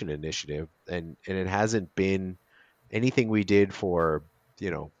conservation initiative. And it hasn't been anything we did for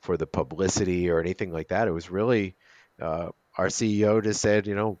the publicity or anything like that. It was really, our CEO just said,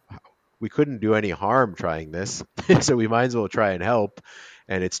 we couldn't do any harm trying this, so we might as well try and help.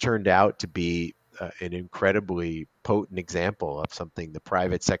 And it's turned out to be an incredibly potent example of something the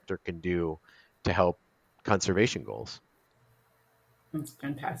private sector can do to help conservation goals. That's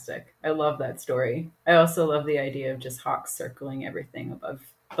fantastic. I love that story. I also love the idea of just hawks circling everything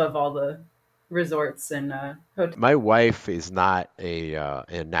above all the resorts and hotels. My wife is not a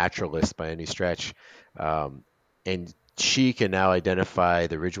naturalist by any stretch, and she can now identify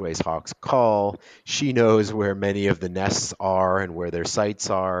the Ridgway's hawk's call. She knows where many of the nests are and where their sites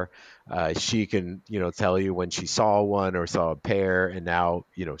are. She can, tell you when she saw one or saw a pair, and now,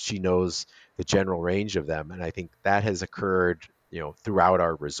 she knows the general range of them. And I think that has occurred, throughout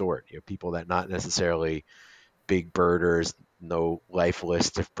our resort. People that not necessarily big birders, no life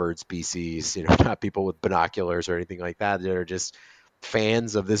list of bird species, not people with binoculars or anything like that. They're just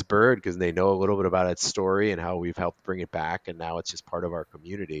fans of this bird because they know a little bit about its story and how we've helped bring it back. And now it's just part of our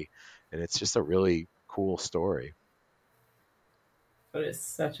community. And it's just a really cool story. It is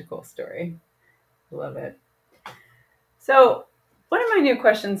such a cool story. I love it. So, one of my new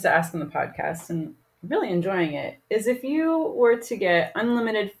questions to ask on the podcast, and I'm really enjoying it, is if you were to get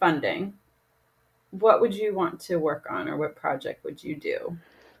unlimited funding, what would you want to work on, or what project would you do?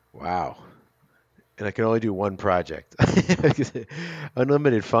 Wow. And I can only do one project.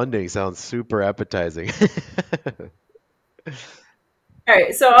 Unlimited funding sounds super appetizing. All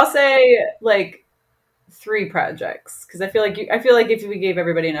right, so I'll say like 3 projects because I feel like if we gave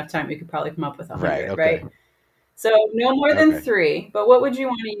everybody enough time, we could probably come up with 100, Okay. right? So no more than Okay. 3. But what would you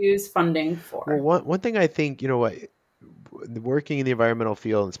want to use funding Well, for? one thing I think, what, working in the environmental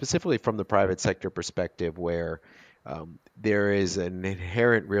field, and specifically from the private sector perspective, where there is an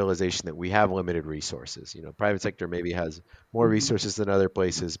inherent realization that we have limited resources. Private sector maybe has more Mhm. resources than other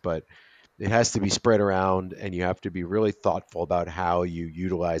places, but it has to be spread around, and you have to be really thoughtful about how you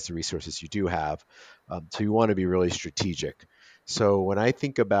utilize the resources you do have. So you want to be really strategic. So when I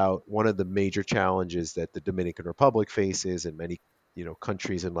think about one of the major challenges that the Dominican Republic faces, and many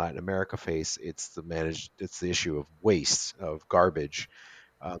countries in Latin America face, it's the issue of waste, of garbage,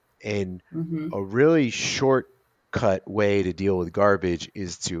 and Mhm. a really shortcut way to deal with garbage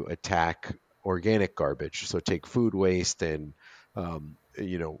is to attack organic garbage. So take food waste and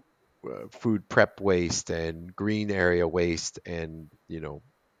food prep waste and green area waste, and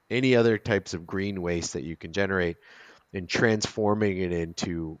any other types of green waste that you can generate, and transforming it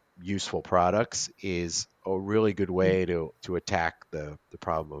into useful products is a really good way to attack the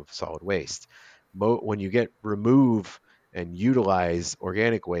problem of solid waste. When you remove and utilize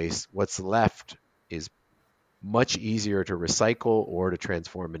organic waste, what's left is much easier to recycle or to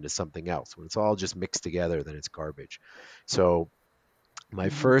transform into something else. When it's all just mixed together, then it's garbage. So my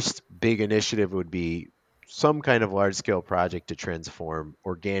Mhm. first big initiative would be some kind of large scale project to transform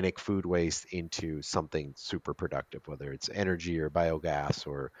organic food waste into something super productive, whether it's energy or biogas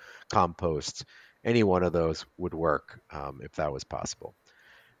or compost. Any one of those would work, if that was possible.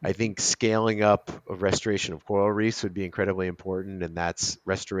 I think scaling up of restoration of coral reefs would be incredibly important, and that's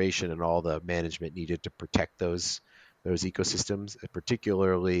restoration and all the management needed to protect those ecosystems,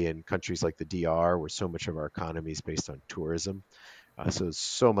 particularly in countries like the DR, where so much of our economy is based on tourism.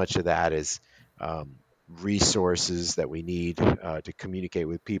 So much of that is resources that we need to communicate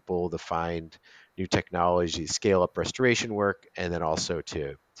with people, to find new technology, scale up restoration work, and then also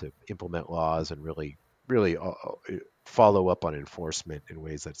to implement laws and really follow up on enforcement in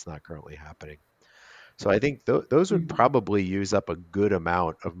ways that's not currently happening. So I think those would Mhm. probably use up a good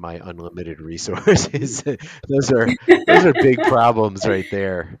amount of my unlimited resources. Those are big problems right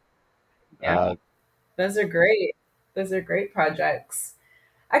there. Yeah, Uh, those are great. Those are great projects.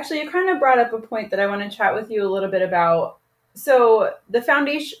 Actually, you kind of brought up a point that I want to chat with you a little bit about. So the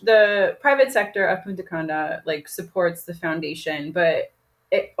foundation, the private sector of Punta Cana, like supports the foundation, but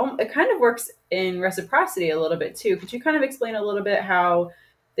it kind of works in reciprocity a little bit too. Could you kind of explain a little bit how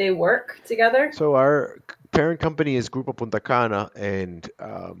they work together? So our parent company is Grupo Punta Cana, and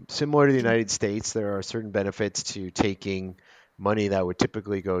similar to the United States, there are certain benefits to taking money that would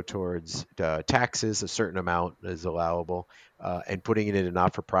typically go towards taxes. A certain amount is allowable, and putting it into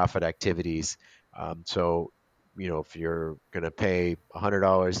not-for-profit activities. So, if you're going to pay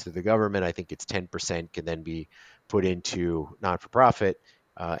 $100 to the government, I think it's 10% can then be put into not-for-profit,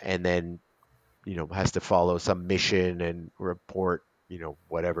 and then has to follow some mission and report,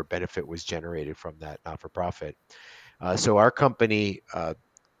 whatever benefit was generated from that not-for-profit. So our company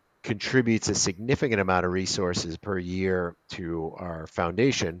contributes a significant amount of resources per year to our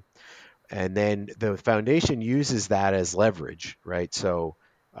foundation, and then the foundation uses that as leverage, right? So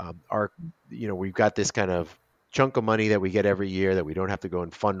our, we've got this kind of chunk of money that we get every year that we don't have to go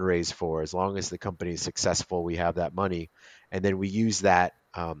and fundraise for. As long as the company is successful, we have that money, and then we use that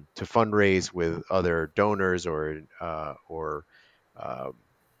to fundraise with other donors or um,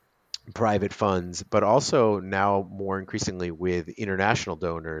 private funds, but also now more increasingly with international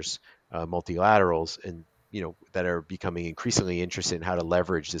donors, multilaterals, and that are becoming increasingly interested in how to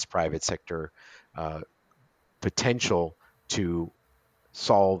leverage this private sector uh, potential to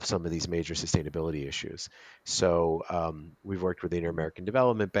solve some of these major sustainability issues. So we've worked with the Inter-American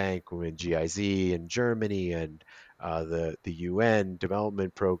Development Bank, with GIZ in Germany, and the UN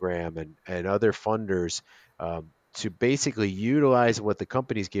Development Program, and other funders, to basically utilize what the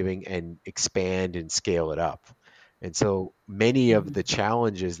company's giving and expand and scale it up. And so many of Mhm. the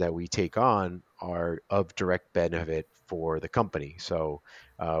challenges that we take on are of direct benefit for the company. So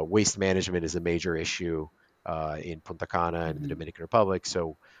waste management is a major issue in Punta Cana and in the Mhm. Dominican Republic.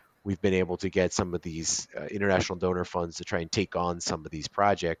 So we've been able to get some of these international donor funds to try and take on some of these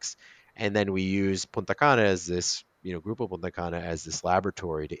projects. And then we use Punta Cana as this, Grupo Punta Cana as this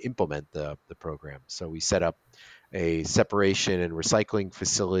laboratory to implement the program. So we set up a separation and recycling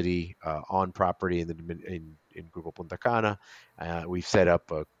facility on property in Grupo Punta Cana. We've set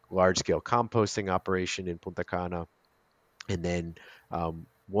up a large-scale composting operation in Punta Cana. And then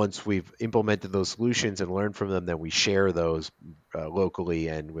once we've implemented those solutions and learned from them, then we share those locally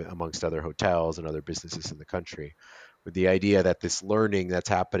and amongst other hotels and other businesses in the country, with the idea that this learning that's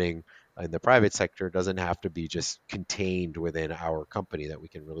happening in the private sector doesn't have to be just contained within our company, that we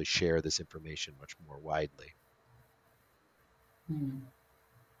can really share this information much more widely.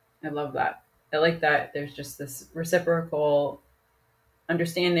 I love that. I like that there's just this reciprocal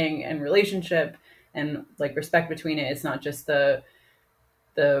understanding and relationship and like respect between it. It's not just the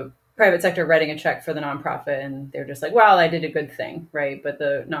private sector writing a check for the nonprofit and they're just like, well, I did a good thing, right? But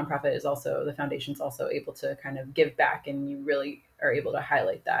the nonprofit is also, the foundation's also able to kind of give back, and you really are able to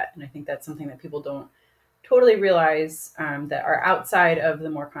highlight that. And I think that's something that people don't totally realize, that are outside of the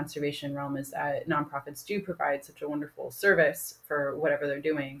more conservation realm, is that nonprofits do provide such a wonderful service for whatever they're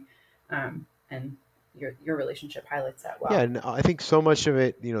doing. And your relationship highlights that well. Yeah, and I think so much of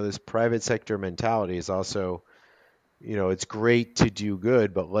it, this private sector mentality is also, it's great to do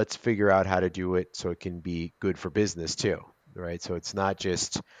good, but let's figure out how to do it so it can be good for business too, right? So it's not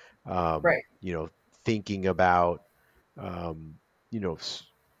just, Right. Thinking about,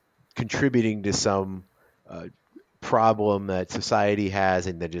 contributing to some problem that society has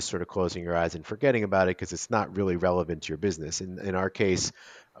and then just sort of closing your eyes and forgetting about it because it's not really relevant to your business. In our case,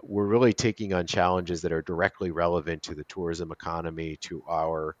 we're really taking on challenges that are directly relevant to the tourism economy, to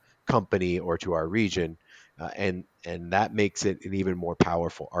our company, or to our region. And that makes it an even more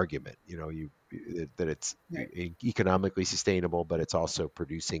powerful argument, that it's Right. economically sustainable, but it's also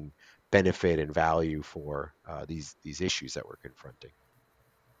producing benefit and value for these issues that we're confronting.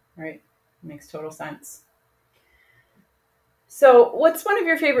 Right. Makes total sense. So, what's one of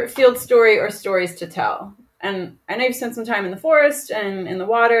your favorite field story or stories to tell? And I know you've spent some time in the forest and in the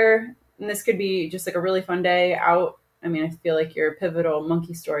water, and this could be just like a really fun day out. I mean, I feel like your pivotal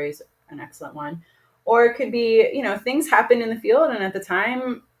monkey story is an excellent one. Or it could be, things happened in the field, and at the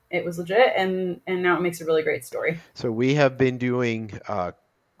time it was legit, and now it makes a really great story. So we have been doing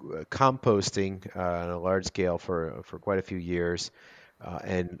composting on a large scale for quite a few years,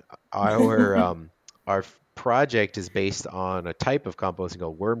 and our project is based on a type of composting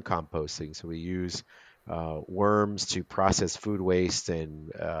called worm composting. So we use worms to process food waste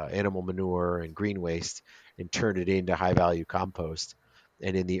and animal manure and green waste and turn it into high value compost.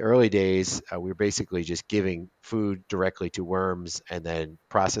 And in the early days, we were basically just giving food directly to worms and then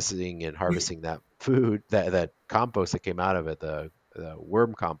processing and harvesting that food, that compost that came out of it, the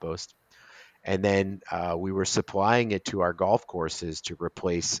worm compost. And then we were supplying it to our golf courses to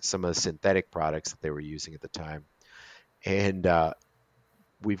replace some of the synthetic products that they were using at the time. And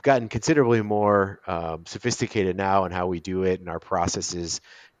we've gotten considerably more sophisticated now in how we do it and our processes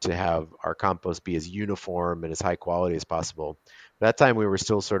to have our compost be as uniform and as high quality as possible. But at that time, we were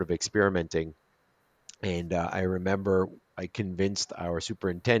still sort of experimenting. And I remember I convinced our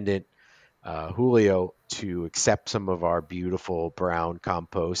superintendent, Julio, to accept some of our beautiful brown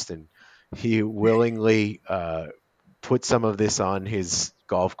compost. And he willingly put some of this on his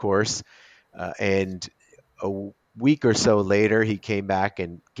golf course. And a week or so later, he came back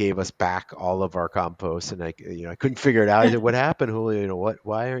and gave us back all of our compost. And I couldn't figure it out. I said, "What happened, Julio?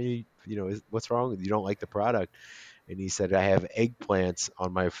 Why are you, what's wrong with you? You don't like the product?" And he said, "I have eggplants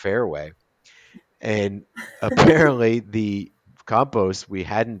on my fairway." And apparently the compost, we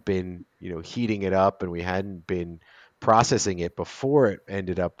hadn't been, heating it up, and we hadn't been processing it before it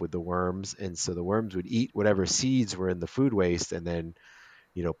ended up with the worms. And so the worms would eat whatever seeds were in the food waste and then,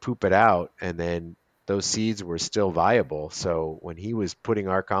 poop it out. And then those seeds were still viable. So when he was putting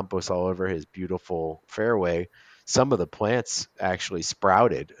our compost all over his beautiful fairway, some of the plants actually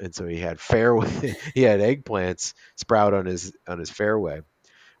sprouted. And so he had eggplants sprout on his fairway.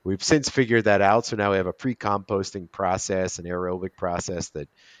 We've since figured that out. So now we have a pre-composting process, an aerobic process that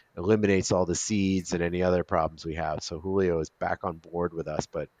eliminates all the seeds and any other problems we have. So Julio is back on board with us,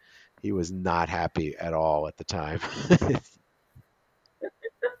 but he was not happy at all at the time.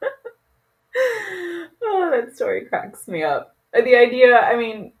 Oh, that story cracks me up. The idea, I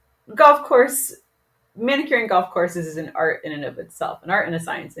mean, manicuring golf courses is an art in and of itself, an art and a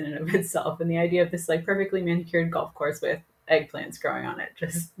science in and of itself. And the idea of this like perfectly manicured golf course with eggplants growing on it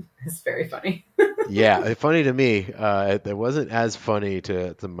just is very funny. Yeah, funny to me. It wasn't as funny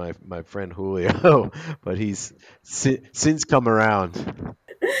to my friend Julio, but he's since come around.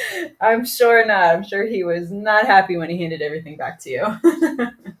 I'm sure not. I'm sure he was not happy when he handed everything back to you.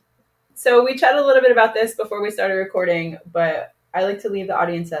 So we chatted a little bit about this before we started recording, but I like to leave the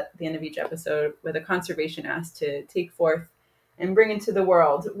audience at the end of each episode with a conservation ask to take forth and bring into the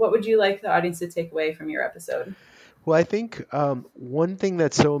world. What would you like the audience to take away from your episode? Well, I think one thing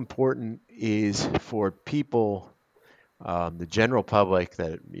that's so important is for people, the general public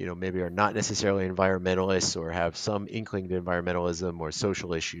that maybe are not necessarily environmentalists or have some inkling to environmentalism or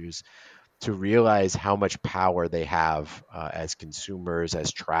social issues, to realize how much power they have as consumers,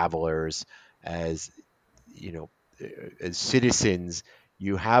 as travelers, as as citizens.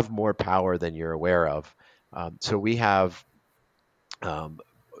 You have more power than you're aware of. So we have,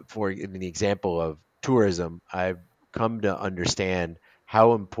 in the example of tourism, I've come to understand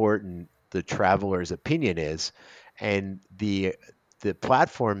how important the traveler's opinion is, and the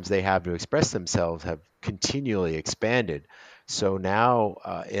platforms they have to express themselves have continually expanded. So now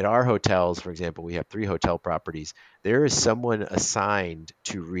at our hotels, for example, we have 3 hotel properties. There is someone assigned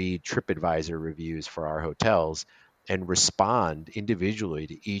to read TripAdvisor reviews for our hotels and respond individually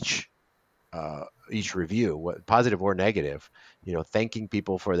to each review, positive or negative, thanking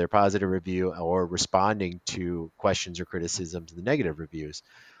people for their positive review or responding to questions or criticisms in the negative reviews.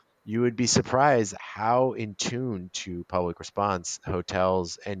 You would be surprised how in tune to public response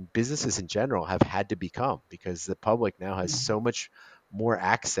hotels and businesses in general have had to become, because the public now has so much more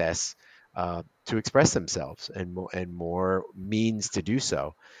access to express themselves and more means to do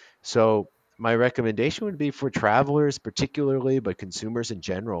so. So my recommendation would be for travelers particularly, but consumers in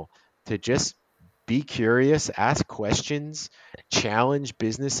general, to just be curious, ask questions, challenge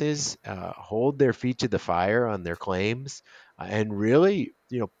businesses, hold their feet to the fire on their claims, and really,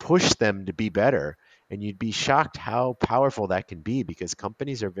 push them to be better. And you'd be shocked how powerful that can be, because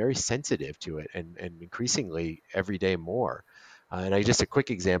companies are very sensitive to it, and increasingly every day more. And just a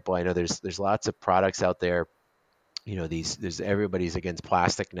quick example, I know there's lots of products out there. Everybody's against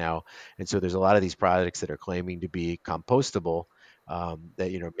plastic now, and so there's a lot of these products that are claiming to be compostable,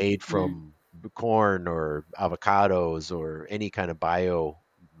 that made from corn or avocados or any kind of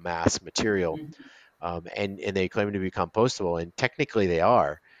biomass material. And they claim to be compostable, and technically they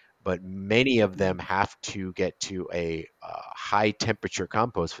are, but many of them have to get to a high temperature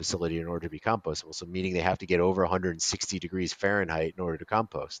compost facility in order to be compostable. So meaning they have to get over 160 degrees Fahrenheit in order to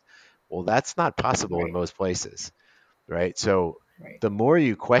compost. Well, that's not possible in most places, right? So the more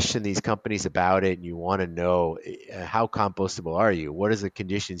you question these companies about it, and you want to know how compostable are you? What are the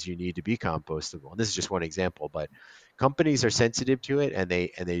conditions you need to be compostable? And this is just one example, but companies are sensitive to it, and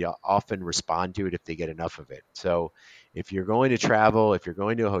they often respond to it if they get enough of it. So if you're going to travel, if you're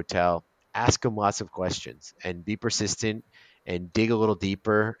going to a hotel, ask them lots of questions and be persistent and dig a little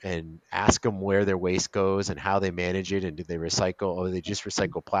deeper and ask them where their waste goes and how they manage it, and do they recycle, or they just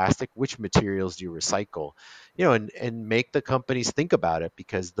recycle plastic? Which materials do you recycle? And make the companies think about it,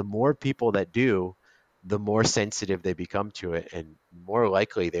 because the more people that do, the more sensitive they become to it, and more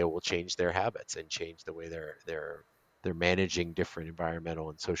likely they will change their habits and change the way they're managing different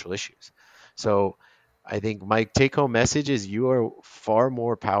environmental and social issues. So I think my take-home message is you are far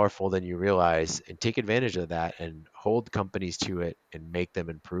more powerful than you realize, and take advantage of that and hold companies to it and make them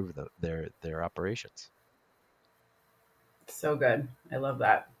improve their operations. So good. I love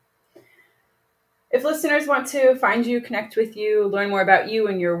that. If listeners want to find you, connect with you, learn more about you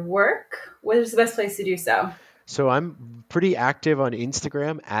and your work, what is the best place to do so? So I'm pretty active on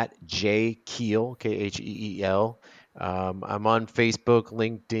Instagram at jkeel, Kheel. I'm on Facebook,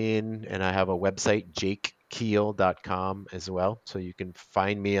 LinkedIn, and I have a website, jakekeel.com as well. So you can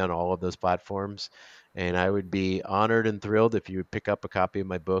find me on all of those platforms. And I would be honored and thrilled if you would pick up a copy of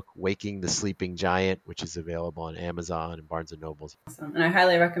my book, Waking the Sleeping Giant, which is available on Amazon and Barnes & Noble. Awesome. And I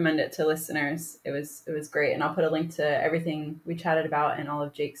highly recommend it to listeners. It was great. And I'll put a link to everything we chatted about and all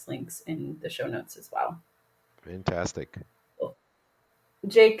of Jake's links in the show notes as well. Fantastic. Cool.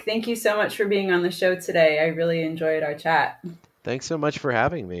 Jake, thank you so much for being on the show today. I really enjoyed our chat. Thanks so much for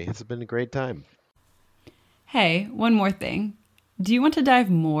having me. It's been a great time. Hey, one more thing. Do you want to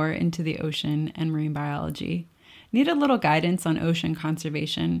dive more into the ocean and marine biology? Need a little guidance on ocean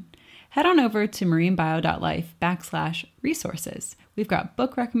conservation? Head on over to marinebio.life/resources. We've got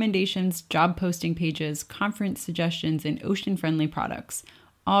book recommendations, job posting pages, conference suggestions, and ocean-friendly products.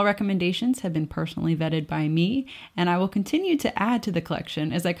 All recommendations have been personally vetted by me, and I will continue to add to the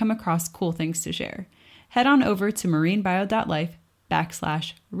collection as I come across cool things to share. Head on over to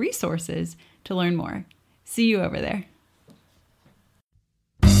marinebio.life/resources to learn more. See you over there.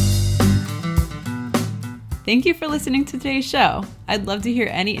 Thank you for listening to today's show. I'd love to hear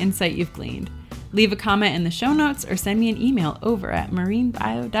any insight you've gleaned. Leave a comment in the show notes or send me an email over at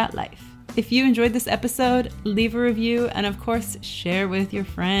marinebio.life. If you enjoyed this episode, leave a review and of course, share with your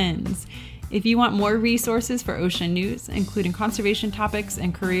friends. If you want more resources for ocean news, including conservation topics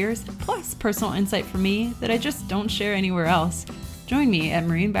and careers, plus personal insight from me that I just don't share anywhere else, join me at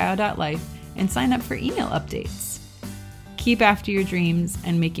marinebio.life and sign up for email updates. Keep after your dreams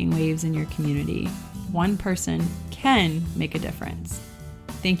and making waves in your community. One person can make a difference.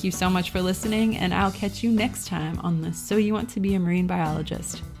 Thank you so much for listening, and I'll catch you next time on the So You Want to Be a Marine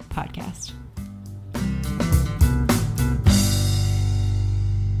Biologist podcast.